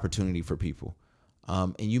great opportunity for people.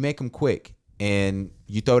 And you make them quick and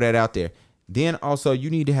you throw that out there. Then also you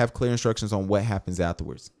need to have clear instructions on what happens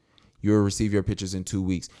afterwards. You'll receive your pictures in 2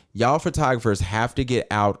 weeks. Y'all photographers have to get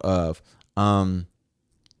out of,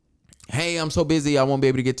 hey, I'm so busy, I won't be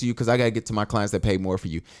able to get to you because I got to get to my clients that pay more for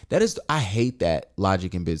you. I hate that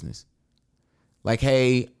logic in business. Like,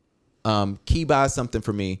 hey, Key buys something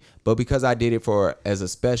for me, but because I did it as a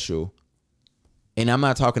special, and I'm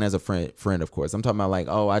not talking as a friend, of course. I'm talking about like,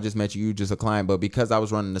 oh, I just met you just a client, but because I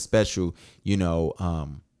was running a special, you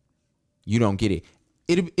don't get it.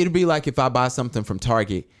 It'd be like if I buy something from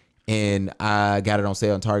Target and I got it on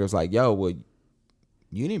sale and Target was like, yo, well,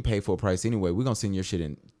 you didn't pay full price anyway. We're going to send your shit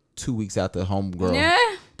in 2 weeks out the homegrown. Yeah.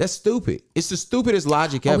 That's stupid. It's the stupidest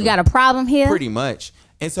logic ever. We got a problem here? Pretty much.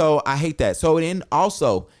 And so I hate that. So then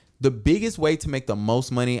also the biggest way to make the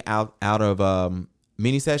most money out of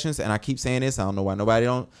mini sessions, and I keep saying this, I don't know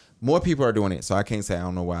why more people are doing it. So I can't say I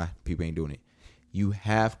don't know why people ain't doing it. You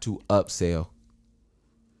have to upsell.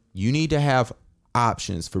 You need to have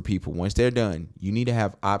options for people. Once they're done, you need to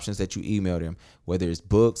have options that you email them, whether it's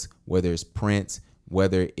books, whether it's prints,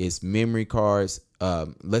 whether it's memory cards.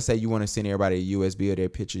 Let's say you want to send everybody a USB of their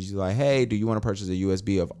pictures. You're like, hey, do you want to purchase a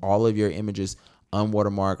USB of all of your images,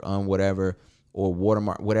 unwatermarked, whatever, or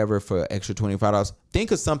watermark, whatever, for extra $25?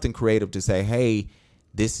 Think of something creative to say, hey,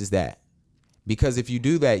 this is that. Because if you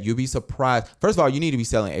do that, you'll be surprised. First of all, you need to be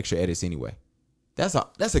selling extra edits anyway. That's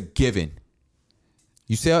a given.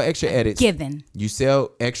 You sell extra edits. Given. You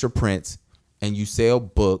sell extra prints, and you sell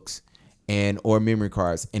books or memory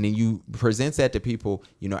cards, and then you present that to people.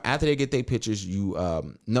 After they get their pictures,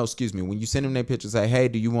 when you send them their pictures, say, hey,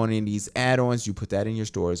 do you want any of these add-ons? You put that in your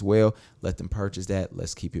store as well. Let them purchase that.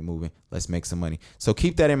 Let's keep it moving. Let's make some money. So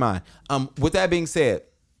keep that in mind. With that being said,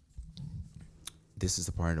 this is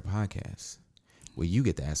the part of the podcast where you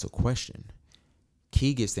get to ask a question.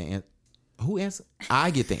 Key gets to Who answer?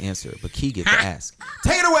 I get the answer, but Key get the ask.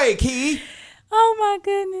 Take it away, Key. Oh my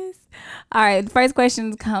goodness. All right. The first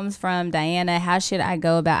question comes from Diana. How should I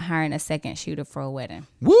go about hiring a second shooter for a wedding?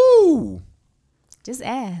 Woo. Just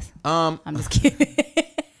ask. I'm just kidding.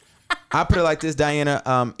 I put it like this,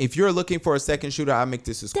 Diana. If you're looking for a second shooter, I'll make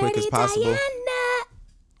this as quick as possible. Diana.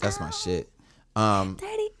 That's my shit.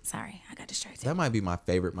 Sorry, I got distracted. That might be my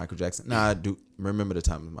favorite Michael Jackson. Nah, I do remember the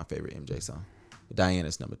time was my favorite MJ song.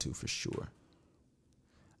 Diana's number 2 for sure.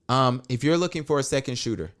 If you're looking for a second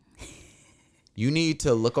shooter, you need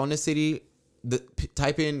to look on the city.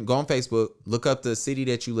 Type in, go on Facebook, look up the city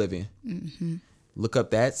that you live in. Mm-hmm. Look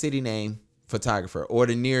up that city name, photographer, or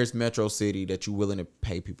the nearest metro city that you're willing to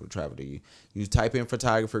pay people to travel to you. You type in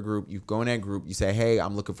photographer group. You go in that group. You say, hey,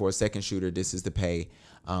 I'm looking for a second shooter. This is the pay.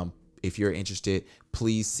 If you're interested,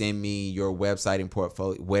 please send me your website and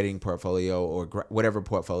portfolio, wedding portfolio, or whatever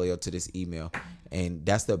portfolio to this email. And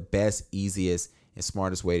that's the best, easiest, and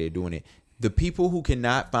smartest way to doing it. The people who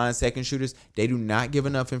cannot find second shooters, they do not give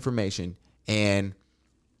enough information, and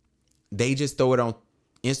they just throw it on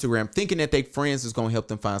Instagram thinking that their friends is going to help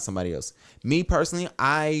them find somebody else. Me personally,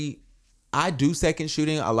 I do second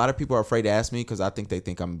shooting. A lot of people are afraid to ask me because I think they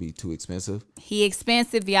think I'm going to be too expensive. He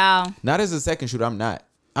expensive, y'all. Not as a second shooter, I'm not.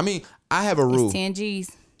 I mean, I have a rule. It's 10 G's.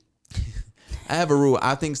 I have a rule.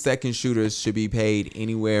 I think second shooters should be paid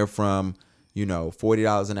anywhere from,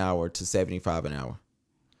 $40 an hour to $75 an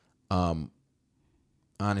hour.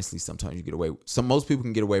 Honestly, sometimes you get away. Most people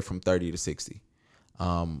can get away from 30 to 60.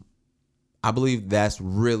 I believe that's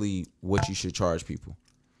really what you should charge people.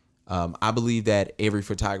 I believe that every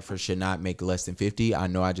photographer should not make less than 50. I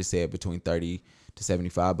know I just said between 30 to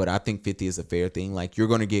 75, but I think 50 is a fair thing. Like, you're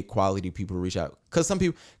going to get quality people to reach out. Because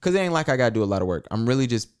it ain't like I got to do a lot of work. I'm really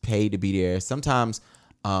just paid to be there. Sometimes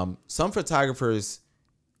some photographers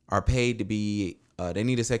are paid to be, they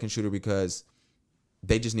need a second shooter because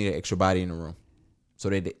they just need an extra body in the room. So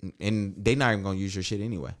they're not even going to use your shit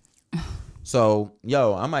anyway. So,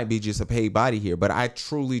 I might be just a paid body here, but I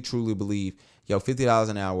truly, truly believe, $50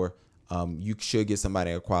 an hour, you should get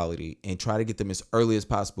somebody of quality and try to get them as early as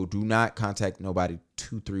possible. Do not contact nobody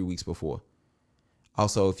 2-3 weeks before.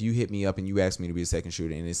 Also, if you hit me up and you ask me to be a second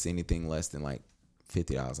shooter and it's anything less than like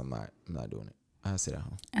 $50, I'm not doing it. I sit at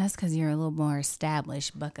home. That's because you're a little more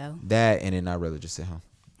established, bucko. That, and then I'd rather just sit home.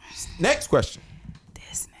 Next question.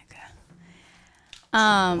 This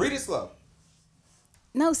nigga. Read it slow.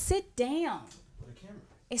 No, sit down.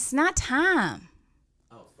 It's not time.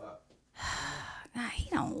 Oh, fuck. Nah, he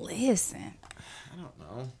don't listen. I don't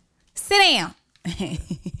know. Sit down.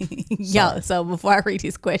 Yo, so before I read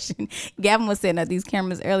his question, Gavin was setting up these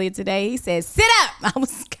cameras earlier today. He said, sit up.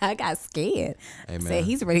 I got scared. Hey, man. Said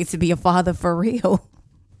he's ready to be a father for real.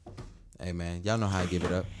 Hey, man. Y'all know how I give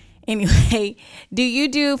it up. Anyway, do you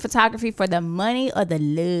do photography for the money or the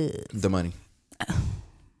love? The money.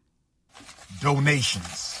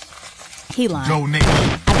 Donations. He lying. Donations.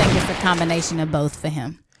 I think it's a combination of both for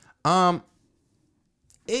him.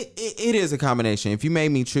 It is a combination. If you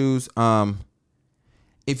make me choose,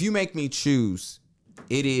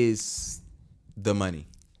 it is the money.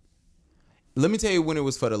 Let me tell you when it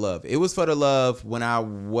was for the love. It was for the love when I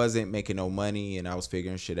wasn't making no money and I was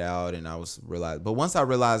figuring shit out and but once I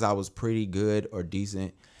realized I was pretty good or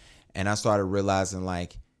decent and I started realizing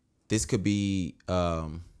like this could be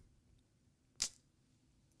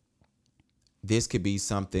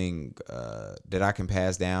something that I can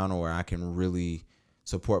pass down or I can really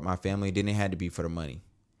support my family, then it had to be for the money.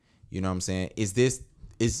 You know what I'm saying? Is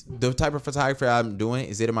the type of photography I'm doing,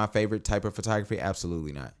 is it my favorite type of photography?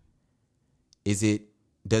 Absolutely not. Does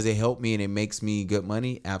it help me and it makes me good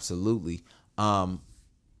money? Absolutely.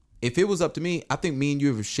 If it was up to me, I think me and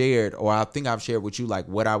you have shared, or I think I've shared with you like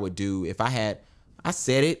what I would do if I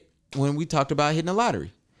said it when we talked about hitting the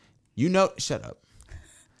lottery. Shut up.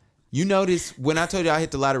 You notice when I told you I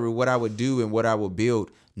hit the lottery, what I would do and what I would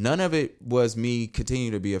build, none of it was me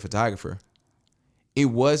continuing to be a photographer. It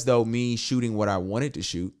was, though, me shooting what I wanted to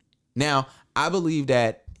shoot. Now, I believe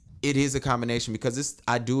that it is a combination because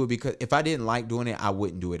I do it because if I didn't like doing it, I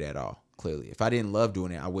wouldn't do it at all, clearly. If I didn't love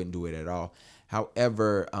doing it, I wouldn't do it at all.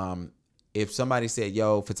 However, if somebody said,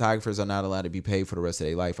 yo, photographers are not allowed to be paid for the rest of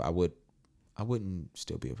their life, I wouldn't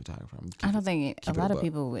still be a photographer. I don't think a lot of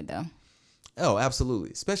people would, though. Oh,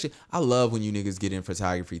 absolutely. Especially, I love when you niggas get in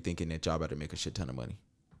photography thinking that y'all about to make a shit ton of money.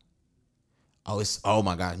 Oh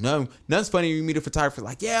my God. Nothing's funny when you meet a photographer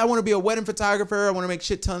like, yeah, I want to be a wedding photographer. I want to make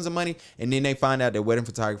shit tons of money. And then they find out that wedding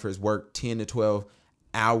photographers work 10 to 12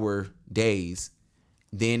 hour days.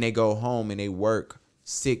 Then they go home and they work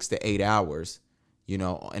 6 to 8 hours,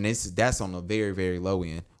 and that's on the very, very low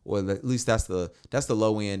end. Or at least that's the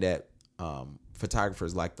low end that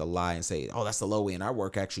photographers like to lie and say, "Oh, that's the low end. I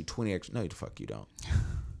work actually 20 extra." No, the fuck you don't.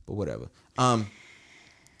 But whatever.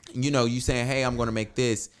 You saying, "Hey, I'm going to make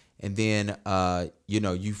this," and then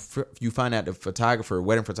you find out the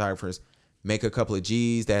wedding photographers make a couple of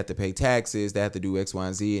G's. They have to pay taxes. They have to do X, Y,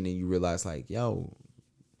 and Z, and then you realize like, yo,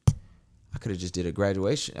 I could have just did a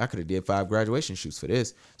graduation. I could have did 5 graduation shoots for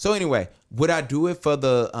this. So anyway, would I do it for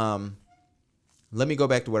the? Let me go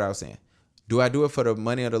back to what I was saying. Do I do it for the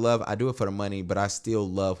money or the love? I do it for the money, but I still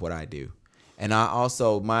love what I do. And I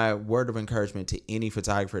also, my word of encouragement to any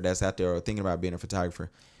photographer that's out there or thinking about being a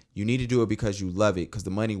photographer, you need to do it because you love it, because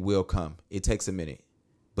the money will come. It takes a minute,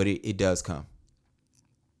 but it does come.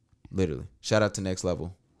 Literally. Shout out to Next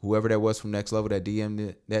Level. Whoever that was from Next Level that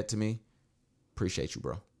DM'd that to me, appreciate you,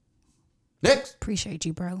 bro. Next. Appreciate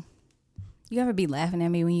you, bro. You ever be laughing at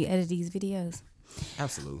me when you edit these videos?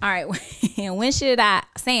 Absolutely. All right. When should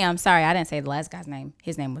Sam, sorry, I didn't say the last guy's name.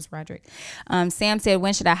 His name was Roderick. Sam said,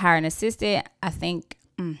 when should I hire an assistant? I think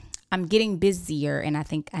I'm getting busier and I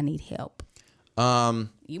think I need help.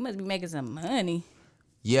 You must be making some money.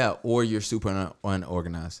 Yeah, or you're super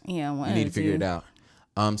unorganized. Yeah, you need to figure it out.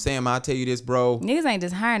 Sam, I'll tell you this, bro. Niggas ain't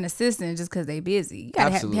just hiring assistants just because they busy. You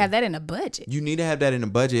gotta have that in a budget. You need to have that in a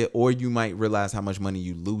budget, or you might realize how much money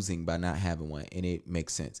you losing by not having one, and it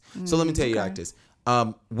makes sense. So let me tell you like this.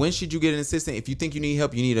 When should you get an assistant? If you think you need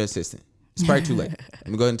help, you need an assistant. It's probably too late. Let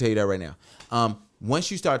me go ahead and tell you that right now.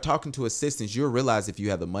 Once you start talking to assistants, you'll realize if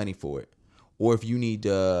you have the money for it, or if you need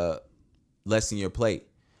to lessen your plate.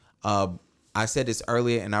 I said this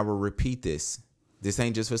earlier, and I will repeat this. This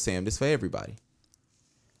ain't just for Sam. This is for everybody.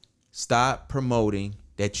 Stop promoting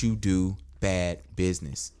that you do bad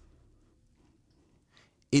business.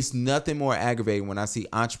 It's nothing more aggravating when I see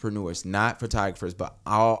entrepreneurs, not photographers, but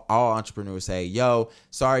all entrepreneurs say, yo,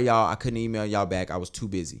 sorry, y'all, I couldn't email y'all back. I was too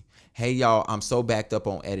busy. Hey, y'all, I'm so backed up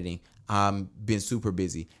on editing. I'm been super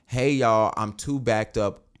busy. Hey, y'all, I'm too backed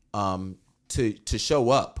up to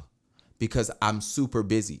show up because I'm super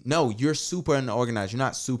busy. No, you're super unorganized. You're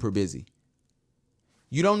not super busy.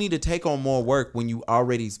 You don't need to take on more work when you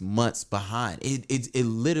already months behind. It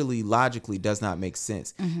literally logically does not make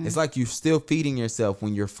sense. Mm-hmm. It's like you're still feeding yourself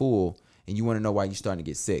when you're full and you want to know why you're starting to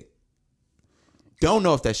get sick. Don't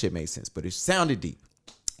know if that shit made sense, but it sounded deep.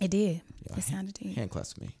 It did. Yeah, it sounded deep. Hand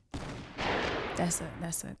claps to me. That's it.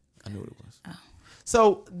 I knew what it was. Oh.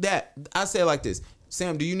 So that I say it like this.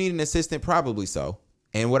 Sam, do you need an assistant? Probably so.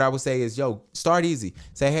 And what I would say is, yo, start easy.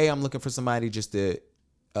 Say, hey, I'm looking for somebody just to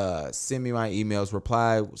send me my emails,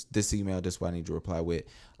 reply this email, this is what I need to reply with,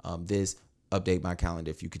 this, update my calendar.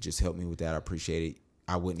 If you could just help me with that, I appreciate it.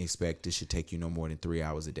 I wouldn't expect this should take you no more than 3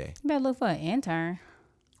 hours a day. You better look for an intern.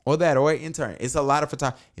 Or an intern. It's a lot of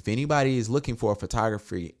photography. If anybody is looking for a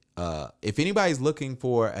photography, if anybody's looking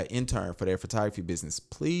for an intern for their photography business,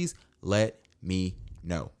 please let me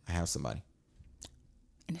know. I have somebody.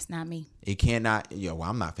 And it's not me. It cannot,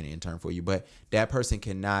 I'm not finna intern for you, but that person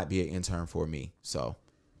cannot be an intern for me. So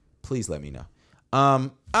please let me know.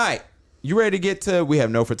 All right. You ready to get to, we have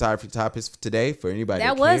no photography topics today for anybody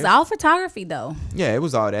that was all photography though. Yeah, it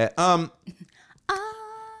was all that.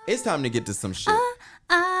 It's time to get to some shit.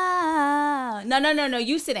 No.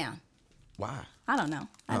 You sit down. Why? I don't know.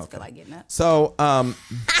 I just feel like getting up. So,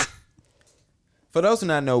 for those who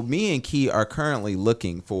not know, me and Key are currently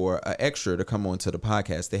looking for an extra to come onto the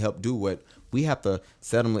podcast to help do what we have to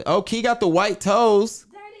set them. Oh, Key got the white toes.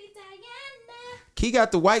 Dirty Diana. Key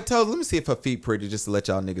got the white toes. Let me see if her feet pretty, just to let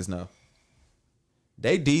y'all niggas know.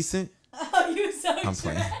 They decent. Oh, you so I'm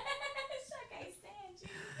playing. I can't stand you.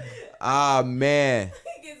 Ah, man.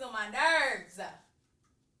 It gets on my nerves.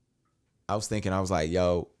 I was thinking, I was like,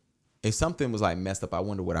 yo, if something was like messed up, I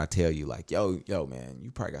wonder what I tell you. Like, yo, man, you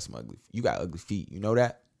probably got some you got ugly feet. You know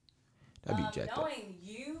that? That'd be jacked up. Knowing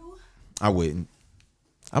you, I wouldn't.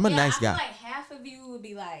 I'm a nice guy. I feel like half of you would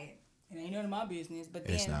be like, it ain't none of my business. But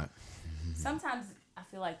then it's not. Sometimes I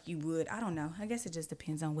feel like you would. I don't know. I guess it just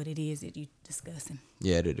depends on what it is that you discussing.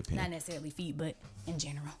 Yeah, it depends. Not necessarily feet, but in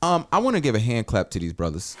general. I want to give a hand clap to these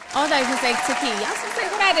brothers. Oh, I was gonna say to Key. Y'all should say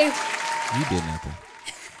what I do. You did nothing.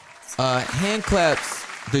 Hand claps.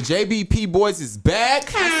 The JBP boys is back.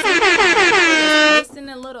 Listen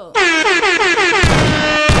a little.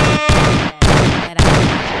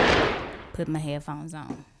 Put my headphones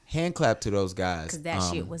on. Hand clap to those guys. Because that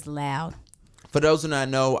shit was loud. For those who not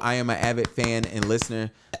know, I am an avid fan and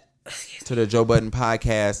listener to the Joe Budden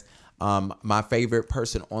podcast. My favorite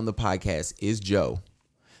person on the podcast is Joe.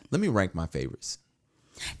 Let me rank my favorites.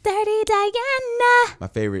 Dirty Diana. My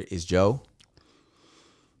favorite is Joe,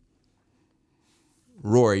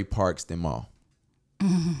 Rory, Parks, them all.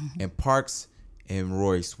 And Parks and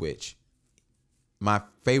Rory switch. my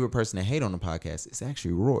favorite person to hate on the podcast is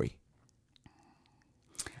actually Rory.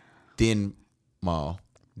 Then Maul,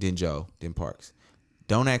 then Joe, then Parks.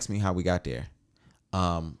 Don't ask me how we got there.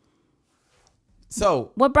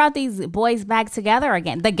 So what brought these boys back together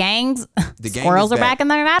again? The gangs. The gang Squirrels is are back in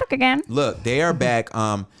their attic again. Look, they are back.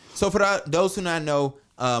 So for those who not know,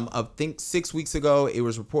 I think 6 weeks ago it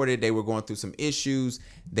was reported they were going through some issues.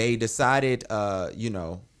 They decided,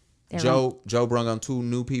 Joe brung on 2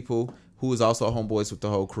 new people who was also homeboys with the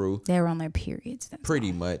whole crew. They were on their periods.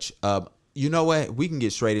 Pretty much. You know what? We can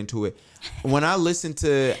get straight into it. When I listen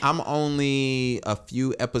to, I'm only a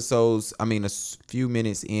few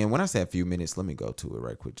minutes in. When I say a few minutes, let me go to it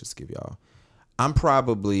right quick. Just give y'all. I'm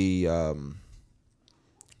probably about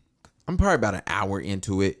an hour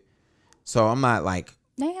into it. So I'm not like.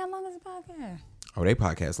 How long is the podcast? Oh, they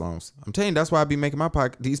podcast long. I'm telling you, that's why I be making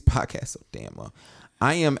these podcasts so damn long.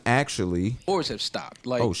 I am actually. Wars have stopped.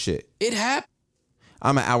 Like, oh shit. It happened.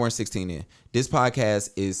 I'm an hour and 16 in. This podcast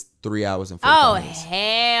is 3 hours and 45 minutes. Oh,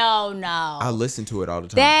 hell no. I listen to it all the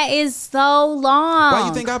time. That is so long. Why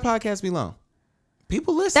you think our podcast be long?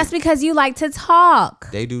 People listen. That's because you like to talk.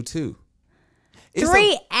 They do too.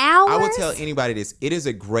 3 hours? I will tell anybody this. It is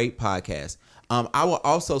a great podcast. I will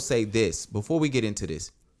also say this before we get into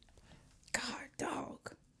this. God,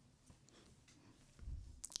 dog.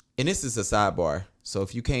 And this is a sidebar. So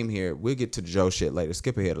if you came here, we'll get to the Joe shit later.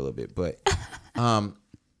 Skip ahead a little bit. But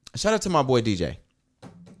shout out to my boy DJ.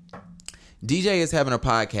 DJ is having a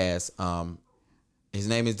podcast. His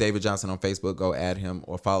name is David Johnson on Facebook. Go add him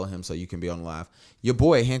or follow him so you can be on live. Your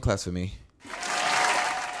boy, hand claps for me,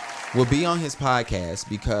 will be on his podcast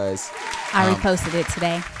because I reposted it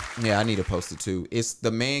today. Yeah, I need to post it too. It's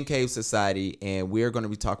the Man Cave Society, and we're going to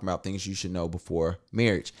be talking about things you should know before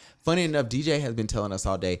marriage. Funny enough, DJ has been telling us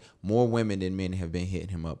all day more women than men have been hitting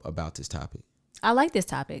him up about this topic. I like this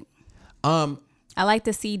topic. I like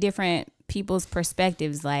to see different people's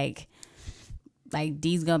perspectives. Like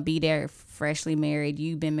D's gonna be there freshly married.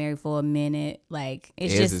 You've been married for a minute. Like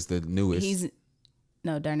it's Ez is the newest.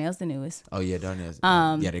 Darnell's the newest. Oh yeah, Darnell's.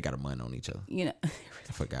 Yeah, they got a month on each other. You know,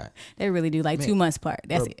 I forgot. They really do 2 months apart.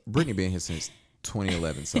 That's it. Brittany been here since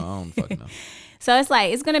 2011, so I don't fucking know. So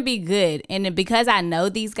it's gonna be good, and because I know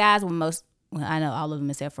these guys, I know all of them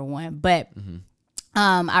except for one, but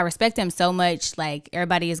I respect them so much. Like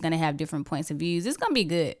everybody is gonna have different points of views. It's gonna be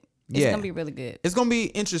good. It's gonna be really good. It's gonna be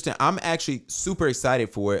interesting. I'm actually super excited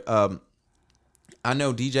for it. I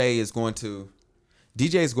know DJ is going to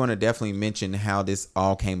definitely mention how this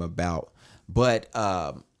all came about, but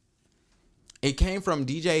it came from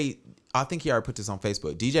DJ. I think he already put this on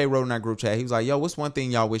Facebook. DJ wrote in our group chat. He was like, yo, what's one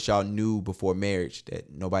thing y'all wish y'all knew before marriage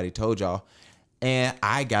that nobody told y'all? And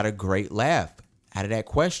I got a great laugh out of that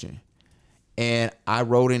question. And I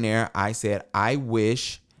wrote in there, I said, I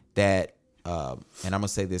wish that, and I'm going to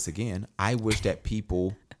say this again, I wish that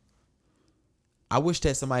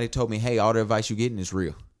somebody told me, hey, all the advice you're getting is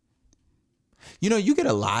real. You know, you hear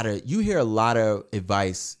a lot of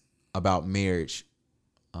advice about marriage,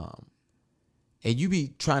 and you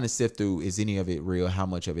be trying to sift through, is any of it real? How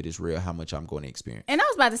much of it is real? How much I'm going to experience? And I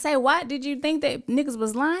was about to say, why did you think that niggas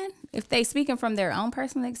was lying if they speaking from their own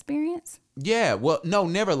personal experience? Yeah, well, no,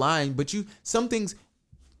 never lying. But some things,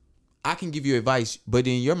 I can give you advice, but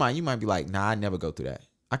in your mind, you might be like, nah, I never go through that.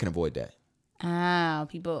 I can avoid that. Oh,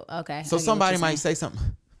 people, okay. So somebody might say something.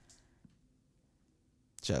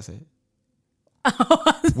 Should I say it?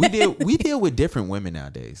 We deal with different women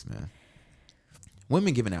nowadays, man.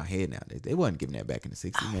 Women giving out head nowadays. They wasn't giving that back in the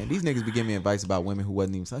 60s, man. These niggas be giving me advice about women who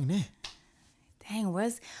wasn't even sucking that. Dang,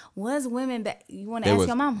 was women back? You want to ask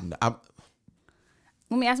your mama?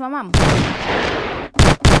 Let me ask my mama.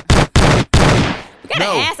 We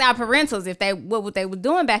gotta ask our parentals if what they were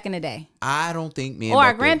doing back in the day. I don't think men or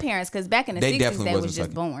our grandparents, because back in the 60s they was just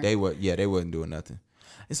sucking. born. They wasn't doing nothing.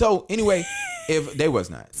 And so anyway, if they was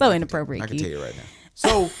not so inappropriate, I can tell you right now.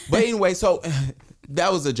 So, but anyway, so that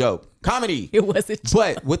was a joke. Comedy. It was a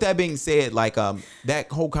joke. But with that being said, like that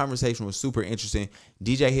whole conversation was super interesting.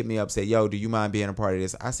 DJ hit me up, said, yo, do you mind being a part of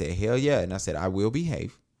this? I said, hell yeah. And I said, I will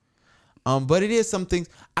behave. But it is some things,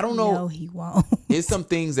 I don't know. No, he won't. It's some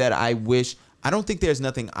things that I don't think there's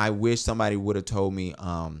nothing I wish somebody would have told me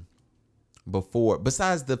before,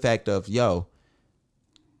 besides the fact of, yo,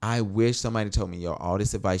 I wish somebody told me, yo, all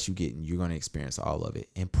this advice you getting, you're going to experience all of it.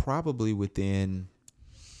 And probably within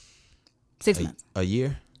 6 months. A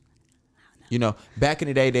year. You know, back in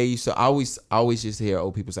the day, they used to always just hear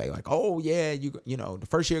old people say like, oh yeah, you know, the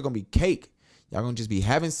first year going to be cake. Y'all going to just be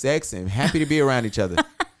having sex and happy to be around each other.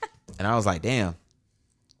 And I was like, damn.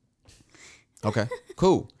 Okay,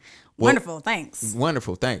 cool. Wonderful, thanks.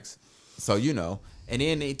 Wonderful, thanks. So, you know, And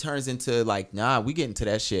then it turns into like, nah, we get into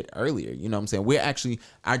that shit earlier. You know what I'm saying? We're actually,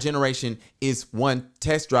 our generation is one,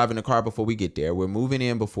 test driving the car before we get there. We're moving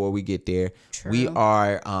in before we get there. True. We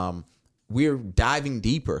are, we're diving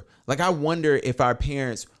deeper. Like, I wonder if our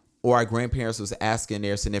parents or our grandparents was asking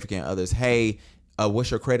their significant others, hey, what's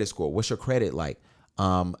your credit score? What's your credit like?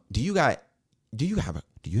 Do you have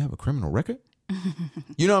a criminal record?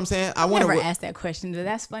 You know what I'm saying? I never asked that question, but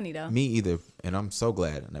that's funny though. Me either, and I'm so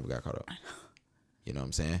glad I never got caught up. You know what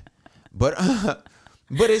I'm saying? But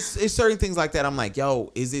it's certain things like that. I'm like,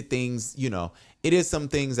 yo, is it things? You know, it is some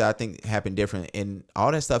things that I think happen different, and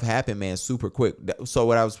all that stuff happened, man, super quick. So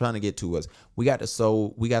what I was trying to get to was we got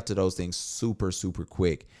to those things super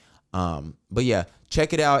quick. But yeah,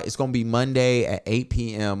 check it out. It's gonna be Monday at 8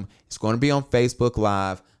 p.m. It's gonna be on Facebook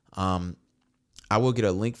Live. I will get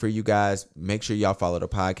a link for you guys. Make sure y'all follow the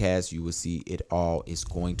podcast. You will see it all. It's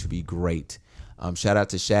going to be great. Shout out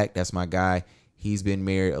to Shaq. That's my guy. He's been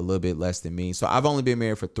married a little bit less than me. So I've only been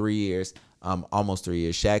married for 3 years, almost 3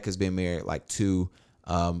 years. Shaq has been married like 2.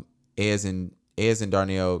 Ez and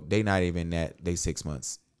Darnell, they not even that. They 6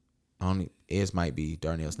 months. Ez might be.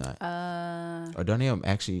 Darnell's not. Or Darnell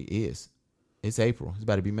actually is. It's April. It's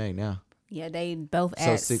about to be May now. Yeah, they both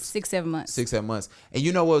at 6-7 months. 6-7 months. And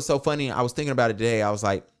you know what's so funny? I was thinking about it today. I was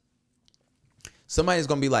like, somebody's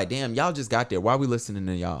going to be like, damn, y'all just got there. Why are we listening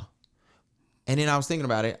to y'all? And then I was thinking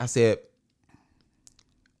about it. I said,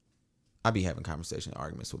 I be having conversation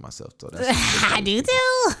arguments with myself. So that's I do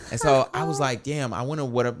too. And so I was like, damn, I wonder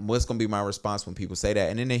what's going to be my response when people say that.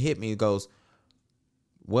 And then it hit me. It goes,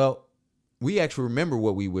 well, we actually remember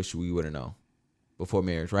what we wish we would have known before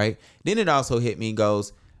marriage, right? Then it also hit me and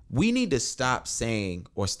goes, we need to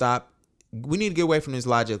we need to get away from this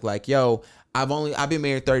logic like, yo, I've been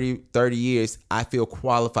married 30 years. I feel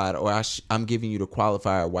qualified, or I'm giving you the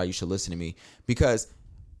qualifier why you should listen to me. Because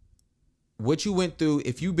what you went through,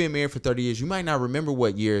 if you've been married for 30 years, you might not remember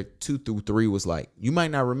what year 2 through 3 was like. You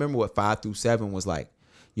might not remember what 5 through 7 was like.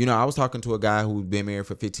 You know, I was talking to a guy who'd been married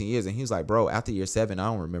for 15 years, and he was like, bro, after year 7, I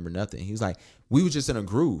don't remember nothing. He was like, we were just in a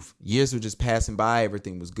groove. Years were just passing by.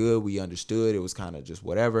 Everything was good. We understood. It was kind of just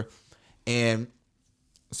whatever. And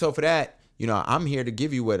so for that, you know, I'm here to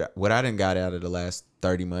give you what I done got out of the last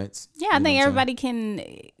 30 months. Yeah, I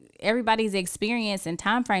think everybody's experience and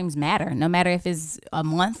time frames matter, no matter if it's a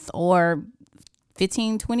month or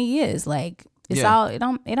 15, 20 years. Like, it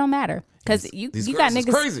don't matter. Because you got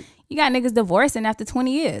niggas crazy. You got niggas divorcing after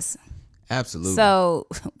 20 years. Absolutely. So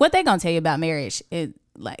what they gonna tell you about marriage? It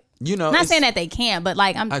like, you know, not saying that they can't, but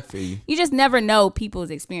like I feel you. You just never know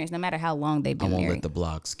people's experience, no matter how long they've been married. I won't let the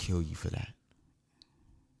blogs kill you for that.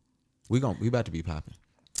 We about to be popping.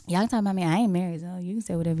 Y'all talking about me? I ain't married, so you can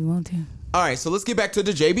say whatever you want to. All right, so let's get back to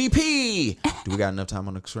the JBP. Do we got enough time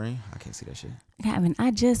on the screen? I can't see that shit.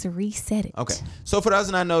 I just reset it. Okay, so for those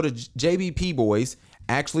that not know, the JBP boys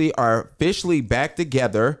actually are officially back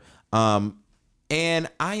together. And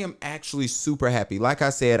I am actually super happy. Like I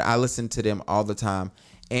said, I listen to them all the time.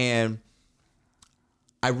 And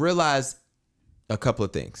I realized a couple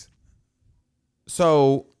of things.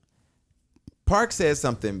 So Park said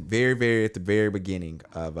something very, very at the very beginning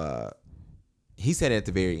of, he said it at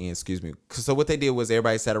the very end, excuse me. So what they did was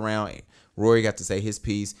everybody sat around. Rory got to say his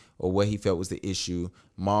piece or what he felt was the issue.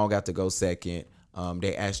 Maul got to go second.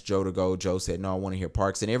 They asked Joe to go. Joe said, no, I want to hear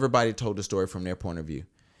Parks. And everybody told the story from their point of view.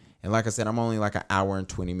 And like I said, I'm only like an hour and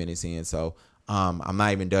 20 minutes in. So I'm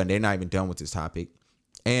not even done. They're not even done with this topic.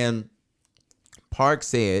 And Park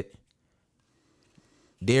said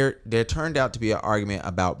there turned out to be an argument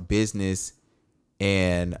about business.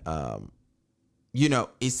 And, you know,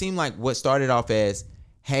 it seemed like what started off as,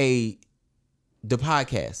 hey, the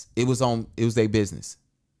podcast, it was their business.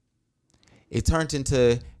 It turned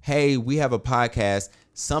into, hey, we have a podcast.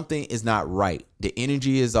 Something is not right. The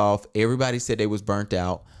energy is off. Everybody said they was burnt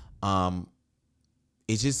out.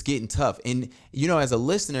 It's just getting tough. And, you know, as a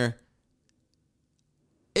listener,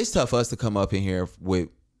 it's tough for us to come up in here with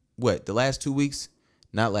the last 2 weeks,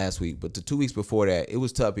 not last week, but the 2 weeks before that, it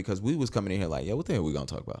was tough because we was coming in here like, yo, what the hell are we going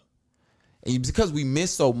to talk about? And because we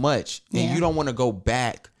missed so much and you don't want to go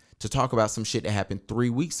back to talk about some shit that happened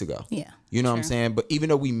 3 weeks ago. Yeah. You know what I'm saying? But even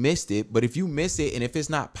though we missed it, but if you miss it and if it's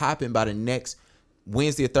not popping by the next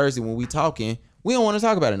Wednesday or Thursday when we talking, we don't want to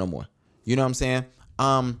talk about it no more. You know what I'm saying?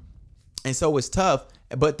 And so it's tough.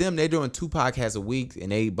 But they're doing 2 podcasts a week,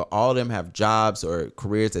 and but all of them have jobs or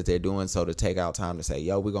careers that they're doing. So to take out time to say,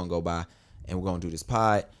 yo, we're gonna go by and we're gonna do this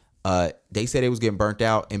pod. They said they was getting burnt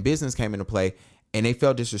out, and business came into play, and they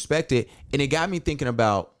felt disrespected, and it got me thinking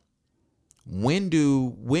about it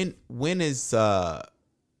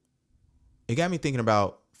got me thinking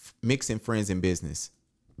about mixing friends and business.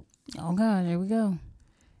 Oh God, here we go.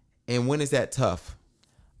 And when is that tough?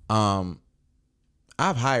 I've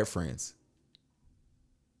hired friends.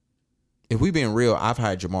 If we being real, I've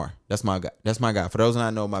hired Jamar. That's my guy. That's my guy. For those that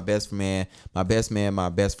I know, my best friend. His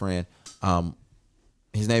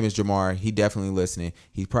name is Jamar. He definitely listening.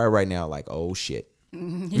 He's probably right now like, oh shit.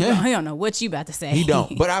 He don't know what you about to say. He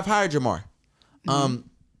don't. But I've hired Jamar.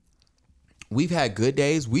 We've had good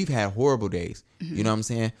days. We've had horrible days. You know what I'm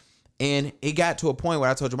saying? And it got to a point where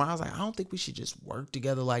I told Jamar, I was like, I don't think we should just work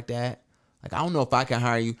together like that. Like, I don't know if I can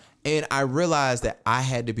hire you. And I realized that I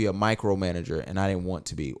had to be a micromanager and I didn't want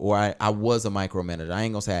to be. Or I was a micromanager. I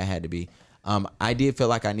ain't going to say I had to be. I did feel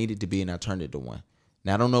like I needed to be and I turned it to one.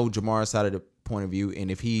 Now, I don't know Jamar's side of the point of view. And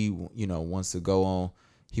if he, wants to go on,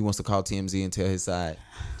 he wants to call TMZ and tell his side,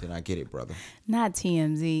 then I get it, brother. Not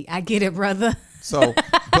TMZ. I get it, brother. So,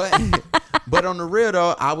 but on the real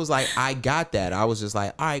though, I was like, I got that. I was just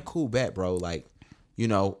like, all right, cool, bet, bro. Like,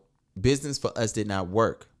 business for us did not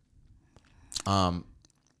work. And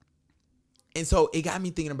so it got me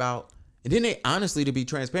thinking about, and then honestly, to be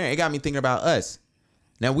transparent, it got me thinking about us.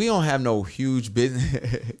 Now we don't have no huge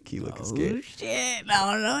business. Key looking scared. Shit,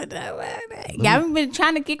 I don't know what that. Y'all been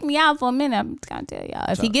trying to kick me out for a minute. I'm just gonna tell y'all.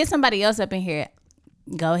 If he gets somebody else up in here,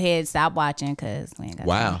 go ahead, stop watching, cause we ain't got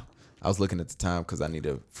wow. time. I was looking at the time because I need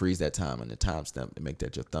to freeze that time and the timestamp to make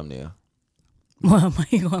that your thumbnail. Well, am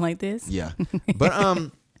I going like this? Yeah, but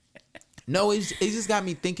no, it just got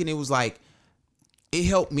me thinking. It was like, it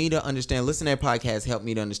helped me to understand. Listening to that podcast helped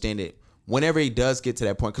me to understand it whenever it does get to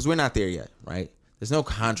that point, because we're not there yet, right? There's no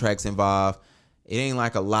contracts involved. It ain't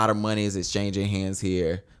like a lot of money is exchanging hands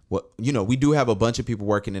here. Well, we do have a bunch of people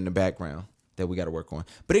working in the background that we got to work on.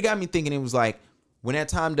 But it got me thinking. It was like, when that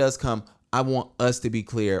time does come, I want us to be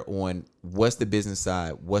clear on what's the business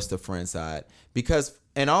side, what's the friend side. Because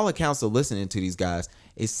in all accounts of listening to these guys,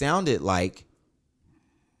 it sounded like,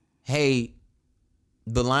 hey,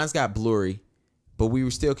 the lines got blurry, but we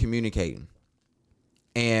were still communicating.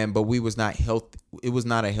 But we was not healthy. It was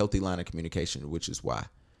not a healthy line of communication, which is why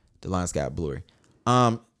the lines got blurry.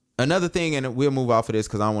 Another thing, and we'll move off of this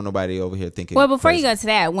because I don't want nobody over here thinking. Well, before crazy. you go to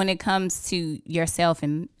that, when it comes to yourself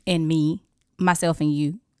and me, myself and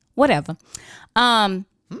you, whatever, I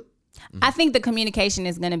think the communication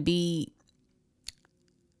is going to be.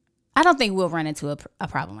 I don't think we'll run into a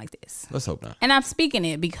problem like this. Let's hope not. And I'm speaking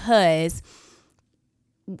it because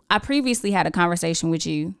I previously had a conversation with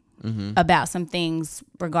you about some things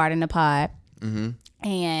regarding the pod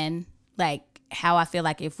and like how I feel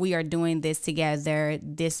like if we are doing this together,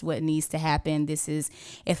 this what needs to happen. This is,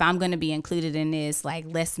 if I'm going to be included in this, like,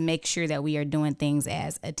 let's make sure that we are doing things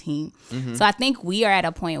as a team. So I think we are at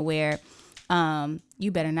a point where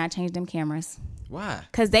you better not change them cameras. Why?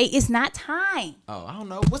 Because it's not time. Oh, I don't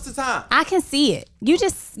know. What's the time? I can see it. You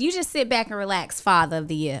just sit back and relax, Father of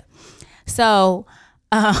the Year. So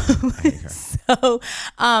I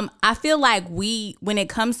feel like when it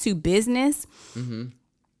comes to business,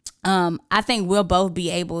 I think we'll both be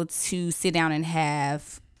able to sit down and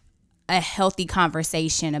have a healthy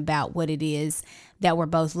conversation about what it is that we're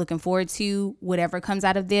both looking forward to, whatever comes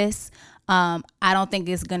out of this. I don't think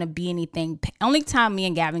it's going to be anything. Only time me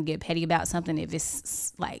and Gavin get petty about something if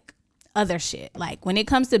it's like other shit. Like when it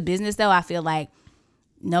comes to business though, I feel like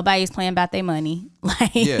nobody's playing about their money.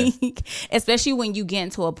 Like, especially when you get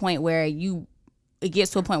into a point where it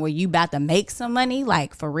gets to a point where you about to make some money,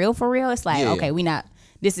 like for real. It's like, okay,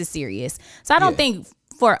 this is serious. So I don't think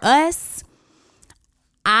for us,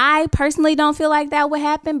 I personally don't feel like that would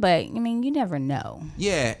happen, but I mean, you never know.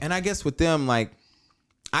 Yeah. And I guess with them, like,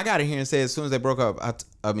 I got to hear and say as soon as they broke up,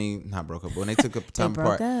 I mean, not broke up, but when they took up time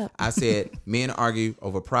apart, I said, men argue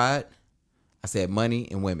over pride. I said money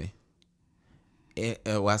and women.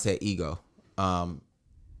 I said ego. And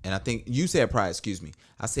I think you said pride, excuse me.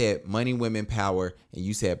 I said money, women, power, and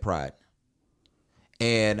you said pride.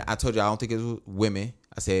 And I told you I don't think it was women.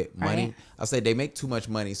 I said money. Right. I said they make too much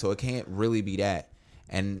money, so it can't really be that.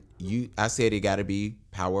 And I said it got to be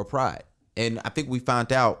power or pride. And I think I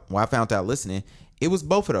found out listening, it was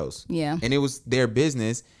both of those. Yeah. And it was their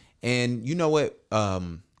business. And you know what?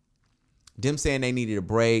 Them saying they needed a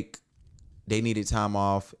break, they needed time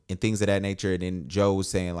off and things of that nature. And then Joe was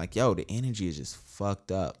saying like, yo, the energy is just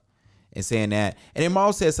fucked up. And saying that. And then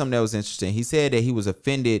Maul said something that was interesting. He said that he was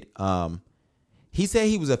offended. He said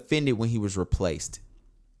he was offended when he was replaced.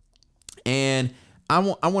 And I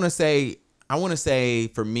want to say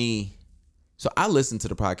for me, so I listened to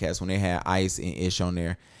the podcast when they had Ice and Ish on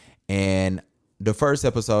there. And the first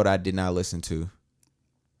episode I did not listen to.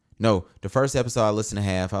 No, the first episode I listened to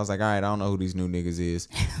half. I was like, all right, I don't know who these new niggas is.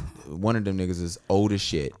 One of them niggas is old as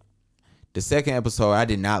shit. The second episode I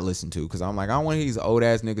did not listen to because I'm like, I don't want to hear these old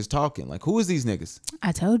ass niggas talking. Like, who is these niggas?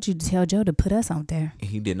 I told you to tell Joe to put us out there.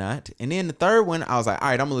 He did not. And then the third one, I was like, all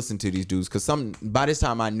right, I'm gonna listen to these dudes because by this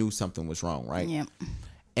time I knew something was wrong, right? Yeah.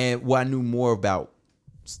 And what I knew more about,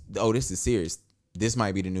 oh, this is serious. This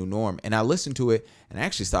might be the new norm. And I listened to it and I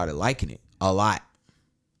actually started liking it a lot.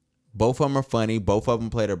 Both of them are funny. Both of them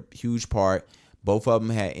played a huge part. Both of them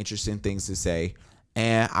had interesting things to say.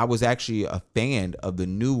 And I was actually a fan of the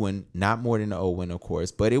new one, not more than the old one, of course.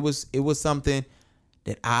 But it was something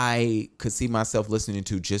that I could see myself listening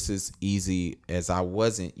to just as easy as I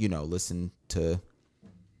wasn't, listening to.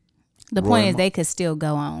 The point is they could still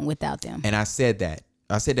go on without them. And I said that.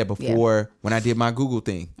 I said that before when I did my Google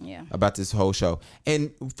thing about this whole show.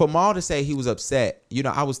 And for Mal to say he was upset,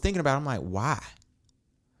 I was thinking about it. I'm like, why?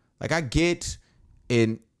 Like, I get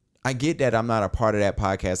that I'm not a part of that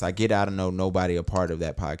podcast. I get I don't know nobody a part of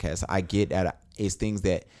that podcast. I get that it's things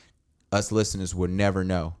that us listeners will never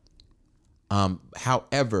know.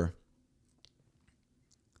 However,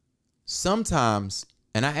 sometimes,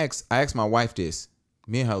 and I asked my wife this.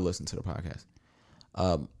 Me and her listen to the podcast.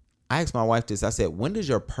 I asked my wife this. I said, when does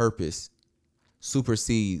your purpose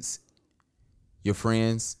supersedes your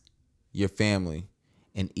friends, your family,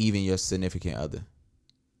 and even your significant other?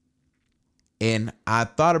 And I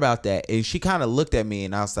thought about that, and she kind of looked at me,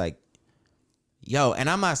 and I was like, yo, and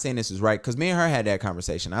I'm not saying this is right, because me and her had that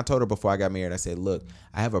conversation. I told her before I got married, I said, look,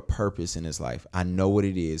 I have a purpose in this life. I know what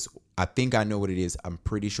it is. I think I know what it is. I'm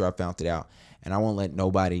pretty sure I found it out, and I won't let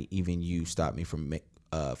nobody, even you, stop me from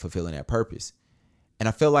fulfilling that purpose. And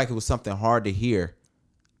I felt like it was something hard to hear,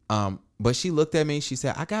 but she looked at me, she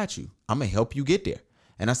said, I got you. I'm going to help you get there.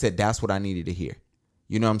 And I said, that's what I needed to hear.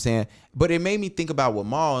 You know what I'm saying? But it made me think about what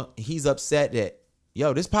Mal, he's upset that,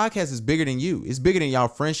 yo, this podcast is bigger than you. It's bigger than y'all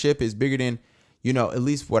friendship. It's bigger than, at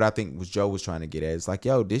least what I think was Joe was trying to get at. It's like,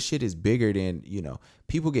 yo, this shit is bigger than,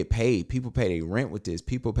 people get paid. People pay their rent with this.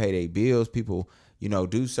 People pay their bills. People,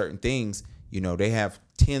 do certain things. They have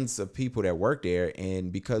tens of people that work there.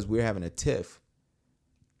 And because we're having a tiff,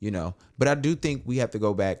 but I do think we have to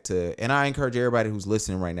go back to, and I encourage everybody who's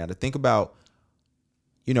listening right now to think about,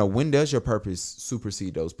 when does your purpose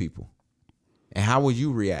supersede those people? And how will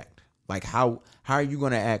you react? Like, how are you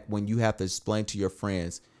going to act when you have to explain to your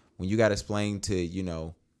friends, when you got to explain to,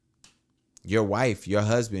 your wife, your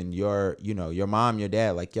husband, your mom, your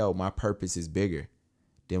dad, like, yo, my purpose is bigger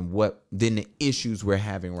than the issues we're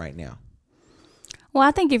having right now. Well,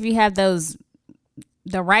 I think if you have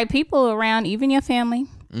the right people around, even your family,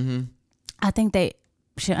 I think they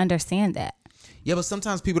should understand that. Yeah, but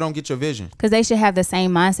sometimes people don't get your vision. Because they should have the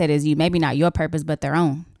same mindset as you. Maybe not your purpose, but their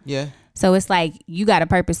own. Yeah. So it's like you got a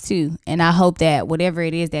purpose too. And I hope that whatever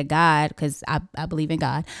it is that God, because I believe in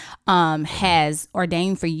God, has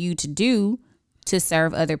ordained for you to do to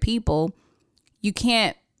serve other people, you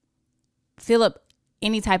can't feel up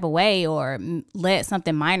any type of way or let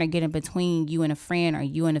something minor get in between you and a friend or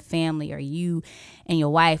you and a family or you and your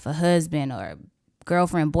wife, a husband or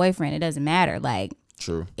girlfriend, boyfriend. It doesn't matter. Like,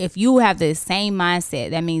 true. If you have the same mindset,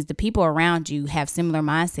 that means the people around you have similar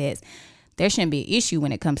mindsets. There shouldn't be an issue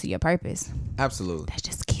when it comes to your purpose. Absolutely. That's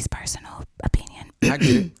just Keith's personal opinion. I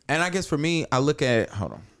get it. And I guess for me, I look at it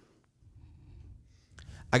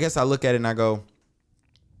and I go,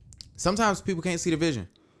 sometimes people can't see the vision.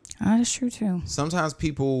 Oh, that's true too. Sometimes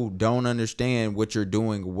people don't understand what you're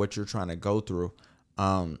doing, what you're trying to go through,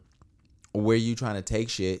 where you trying to take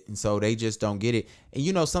shit. And so they just don't get it.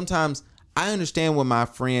 And sometimes I understand when my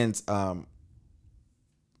friends,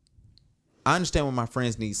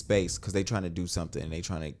 need space because they trying to do something and they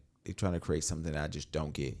trying to create something that I just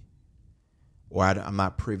don't get, or I'm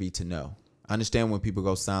not privy to know. I understand when people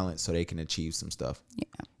go silent so they can achieve some stuff. Yeah,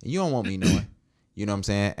 and you don't want me knowing. You know what I'm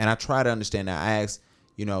saying? And I try to understand that. I ask,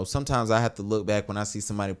 sometimes I have to look back when I see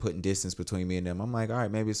somebody putting distance between me and them. I'm like, all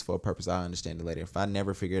right, maybe it's for a purpose. I'll understand it later. If I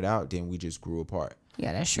never figure it out, then we just grew apart.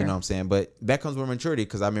 Yeah, that's true. You know what I'm saying? But that comes with maturity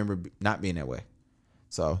because I remember not being that way.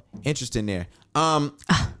 So, interesting there. All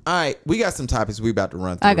right, we got some topics we about to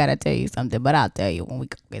run through. I got to tell you something, but I'll tell you when we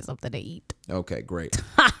go get something to eat. Okay, great.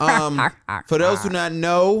 For those who not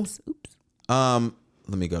know, let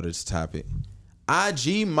me go to this topic.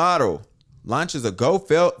 IG model launches a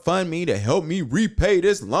GoFundMe to help me repay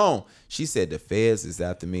this loan. She said the feds is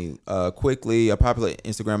after me. Quickly, a popular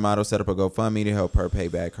Instagram model set up a GoFundMe to help her pay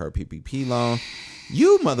back her PPP loan.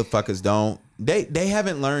 You motherfuckers don't. They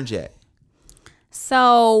haven't learned yet.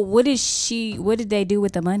 So what did they do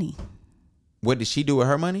with the money? What did she do with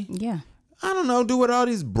her money? Yeah. I don't know. Do what all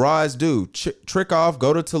these bras do. Trick off,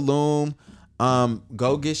 go to Tulum,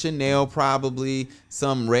 go get Chanel, probably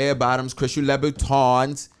some red bottoms, Christian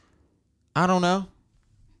Louboutins. I don't know.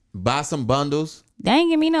 buy some bundles. They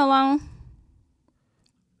ain't give me no loan.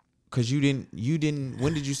 Cause you didn't.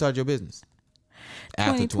 When did you start your business?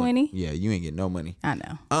 After 2020. Yeah, you ain't getting no money. I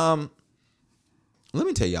know. Let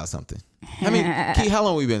me tell y'all something. I mean, Key, how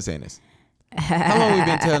long we been saying this? How long we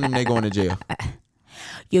been telling them they going to jail?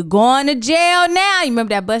 You're going to jail now. You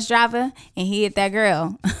remember that bus driver and he hit that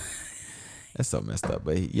girl. That's so messed up.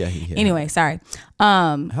 But he hit Anyway, sorry.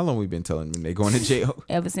 How long we been telling them they going to jail?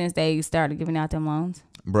 Ever since they started giving out them loans.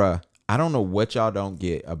 Bruh, I don't know what y'all don't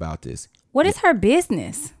get about this. What is her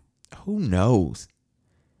business? Who knows?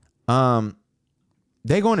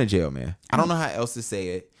 They going to jail, man. I don't know how else to say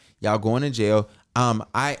it. Y'all going to jail.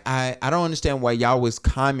 I don't understand why y'all was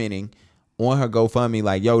commenting on her GoFundMe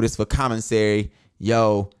like, yo, this for commissary.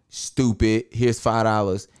 Yo, stupid. Here's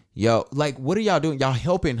 $5. Yo, like, what are y'all doing? Y'all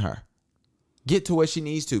helping her get to where she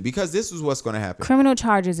needs to, because this is what's going to happen. Criminal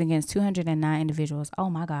charges against 209 individuals. Oh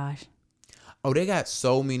my gosh. Oh, they got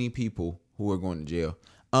so many people who are going to jail.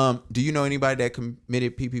 Do you know anybody that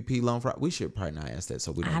committed PPP loan fraud? We should probably not ask that.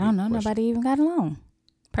 So we don't. I don't know. Nobody even got a loan.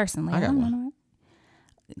 Personally, I got one. know.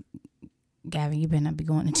 Gavin, you better not be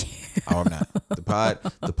going to jail. Oh, I'm not.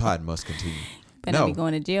 The pod must continue. Better not be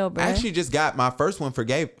going to jail, bro. I actually just got my first one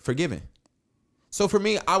forgiven. So for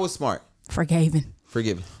me, I was smart. Forgiven.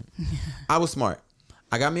 I was smart.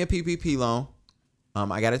 I got me a PPP loan.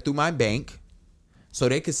 I got it through my bank, so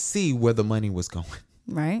they could see where the money was going.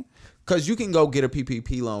 Right. Because you can go get a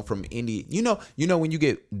PPP loan from India. You know when you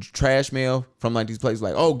get trash mail from like these places,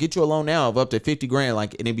 like, oh, get you a loan now of up to $50,000,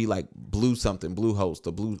 like, and it'd be like Blue something, Blue Host,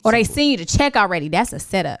 or Blue. Or they send you the check already. That's a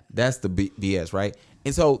setup. That's the BS, right?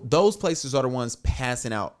 And so those places are the ones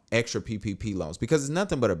passing out extra PPP loans, because it's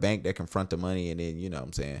nothing but a bank that can front the money and then, you know what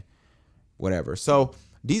I'm saying, whatever. So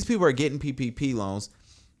these people are getting PPP loans,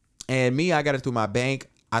 and me, I got it through my bank.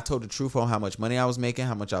 I told the truth on how much money I was making,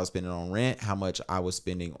 how much I was spending on rent, how much I was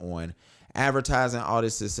spending on advertising, all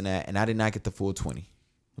this and that, and I did not get the full 20.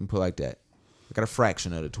 Let me put it like that. I got a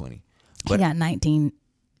fraction of the 20. But he got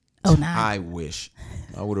 1909. I wish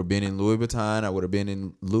I would have been in Louis Vuitton. I would have been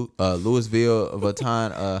in Louisville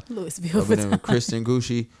Vuitton. Louisville Vuitton. In Christian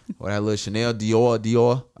Gucci, or that little Chanel, Dior.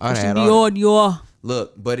 Dior.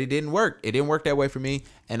 Look, but it didn't work. It didn't work that way for me,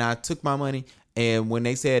 and I took my money. And when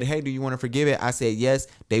they said, hey, do you want to forgive it? I said, yes.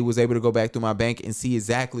 They was able to go back through my bank and see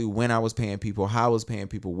exactly when I was paying people, how I was paying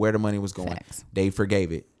people, where the money was going. Facts. They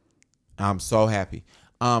forgave it. I'm so happy.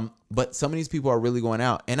 But some of these people are really going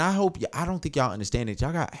out. And I don't think y'all understand it.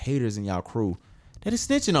 Y'all got haters in y'all crew that is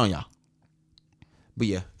snitching on y'all. But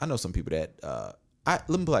yeah, I know some people that, let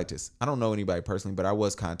me put it like this. I don't know anybody personally, but I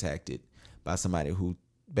was contacted by somebody who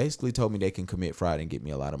basically told me they can commit fraud and get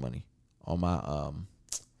me a lot of money on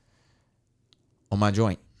my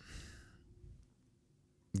joint.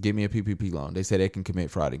 Give me a PPP loan. They said they can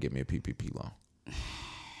commit fraud and give me a PPP loan.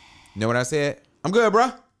 You know what I said? I'm good,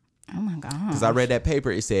 bro. Oh my God. Because I read that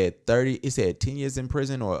paper. It said 10 years in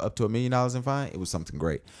prison or up to $1 million in fine. It was something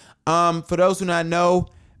great. For those who not know,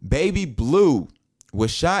 Baby Blue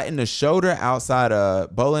was shot in the shoulder outside a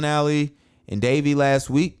bowling alley in Davie last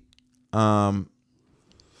week.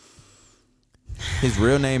 His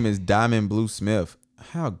real name is Diamond Blue Smith.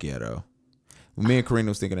 How ghetto. When me and Karina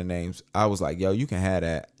was thinking of names, I was like, yo, you can have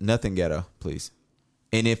that. Nothing ghetto, please.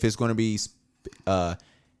 And if it's going to be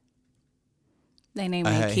they named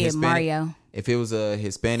their kid Hispanic, Mario. if it was a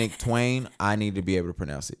Hispanic Twain, I need to be able to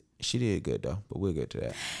pronounce it. She did good though, but we're good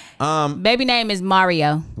to that. Baby name is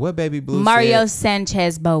Mario. What Baby Blue Mario said,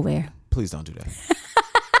 Sanchez Bower. please don't do that.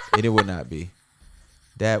 It would not be.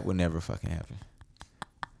 That would never fucking happen.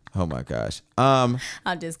 Oh my gosh. I'm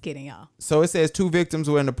just kidding, y'all. So it says 2 victims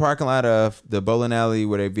were in the parking lot of the bowling alley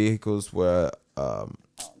where their vehicles were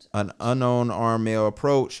an unknown armed male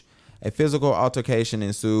approached. A physical altercation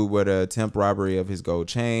ensued with an attempt robbery of his gold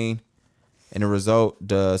chain. In the result,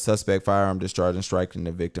 the suspect firearm discharged and striking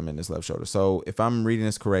the victim in his left shoulder. So if I'm reading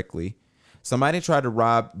this correctly, somebody tried to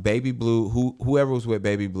rob Baby Blue, whoever was with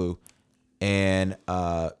Baby Blue, and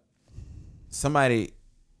somebody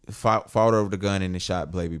fought over the gun and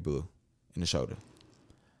shot Baby Blue in the shoulder.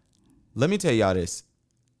 Let me tell y'all this.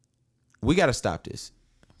 We got to stop this.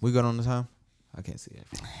 We good on the time? I can't see it.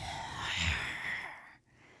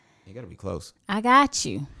 You got to be close. I got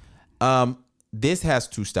you. This has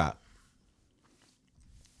to stop.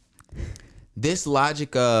 This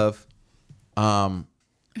logic of let's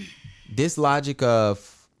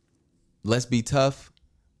be tough.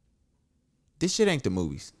 This shit ain't the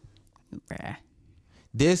movies. Bruh.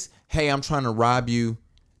 This, hey, I'm trying to rob you.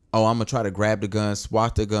 Oh, I'm going to try to grab the gun,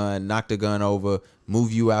 swat the gun, knock the gun over,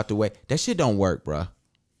 move you out the way. That shit don't work, bruh.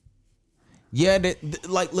 Yeah,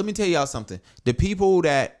 like, let me tell y'all something. The people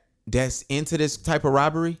that that's into this type of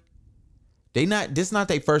robbery, this not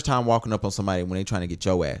their first time walking up on somebody when they trying to get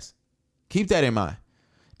your ass. Keep that in mind.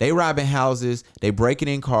 They robbing houses, they breaking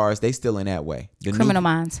in cars, they still in that way. Criminal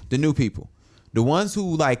minds. The new people. The ones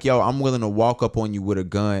who like, yo, I'm willing to walk up on you with a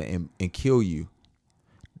gun and kill you.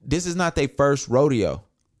 This is not their first rodeo.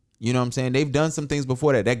 You know what I'm saying? They've done some things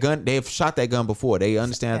before that. That gun, they've shot that gun before. They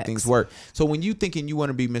understand how things work. So when you thinking you want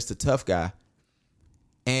to be Mr. Tough Guy,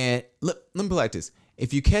 and let me put it like this.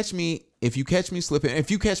 If you catch me slipping, if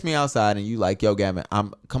you catch me outside and you like, yo, Gavin,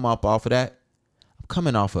 I'm come up off of that, I'm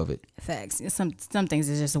coming off of it. Facts. Some things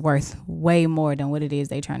is just worth way more than what it is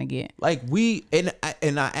they trying to get. Like I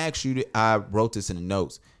asked you, I wrote this in the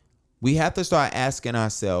notes. We have to start asking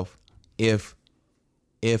ourselves if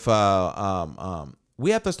hip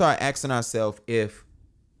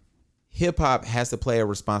hop has to play a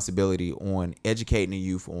responsibility on educating the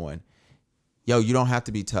youth on, yo, you don't have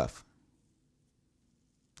to be tough.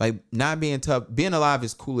 Like, not being tough, being alive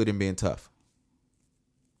is cooler than being tough.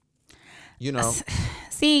 You know.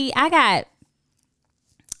 See, I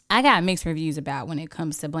got mixed reviews about when it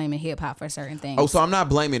comes to blaming hip hop for certain things. Oh, so I'm not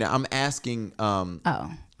blaming it. I'm asking. I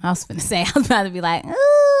was finna say, I was about to be like, no,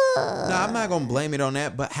 I'm not gonna blame it on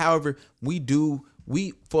that. But however, we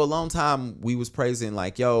for a long time we was praising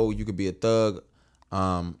like, yo, you could be a thug.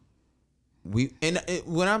 When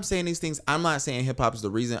I'm saying these things, I'm not saying hip hop is the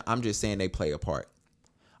reason. I'm just saying they play a part.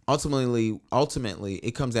 Ultimately,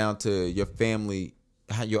 it comes down to your family,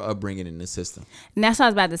 how your upbringing in the system. And that's what I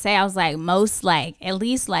was about to say. I was like, most like at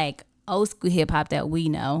least like old school hip hop that we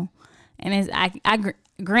know, and it's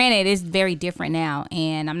granted it's very different now.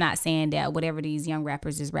 And I'm not saying that whatever these young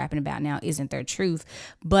rappers is rapping about now isn't their truth,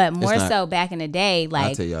 but more so back in the day, like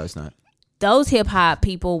I'll tell y'all, it's not. Those hip hop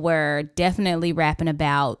people were definitely rapping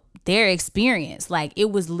about their experience. Like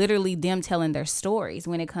it was literally them telling their stories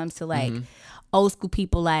when it comes to like. Old school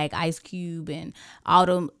people like Ice Cube and all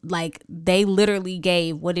them, like they literally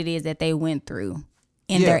gave what it is that they went through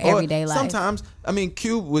in their everyday life. Sometimes, I mean,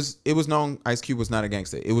 it was known Ice Cube was not a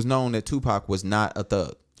gangster. It was known that Tupac was not a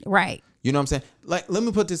thug. Right. You know what I'm saying? Like, let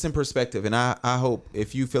me put this in perspective, and I hope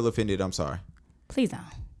if you feel offended, I'm sorry. Please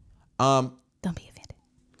don't. Don't be offended.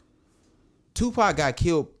 Tupac got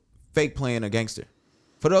killed fake playing a gangster.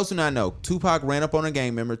 For those who not know, Tupac ran up on a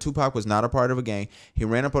gang member. Tupac was not a part of a gang. He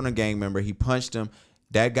ran up on a gang member. He punched him.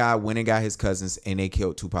 That guy went and got his cousins, and they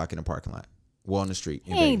killed Tupac in the parking lot. Well, on the street.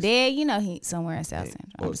 He ain't dead. You know he's somewhere in South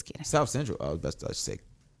Central. I'm just kidding. South Central. Oh, I should say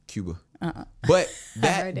Cuba. But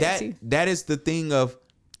that is the thing of,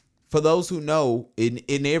 for those who know, in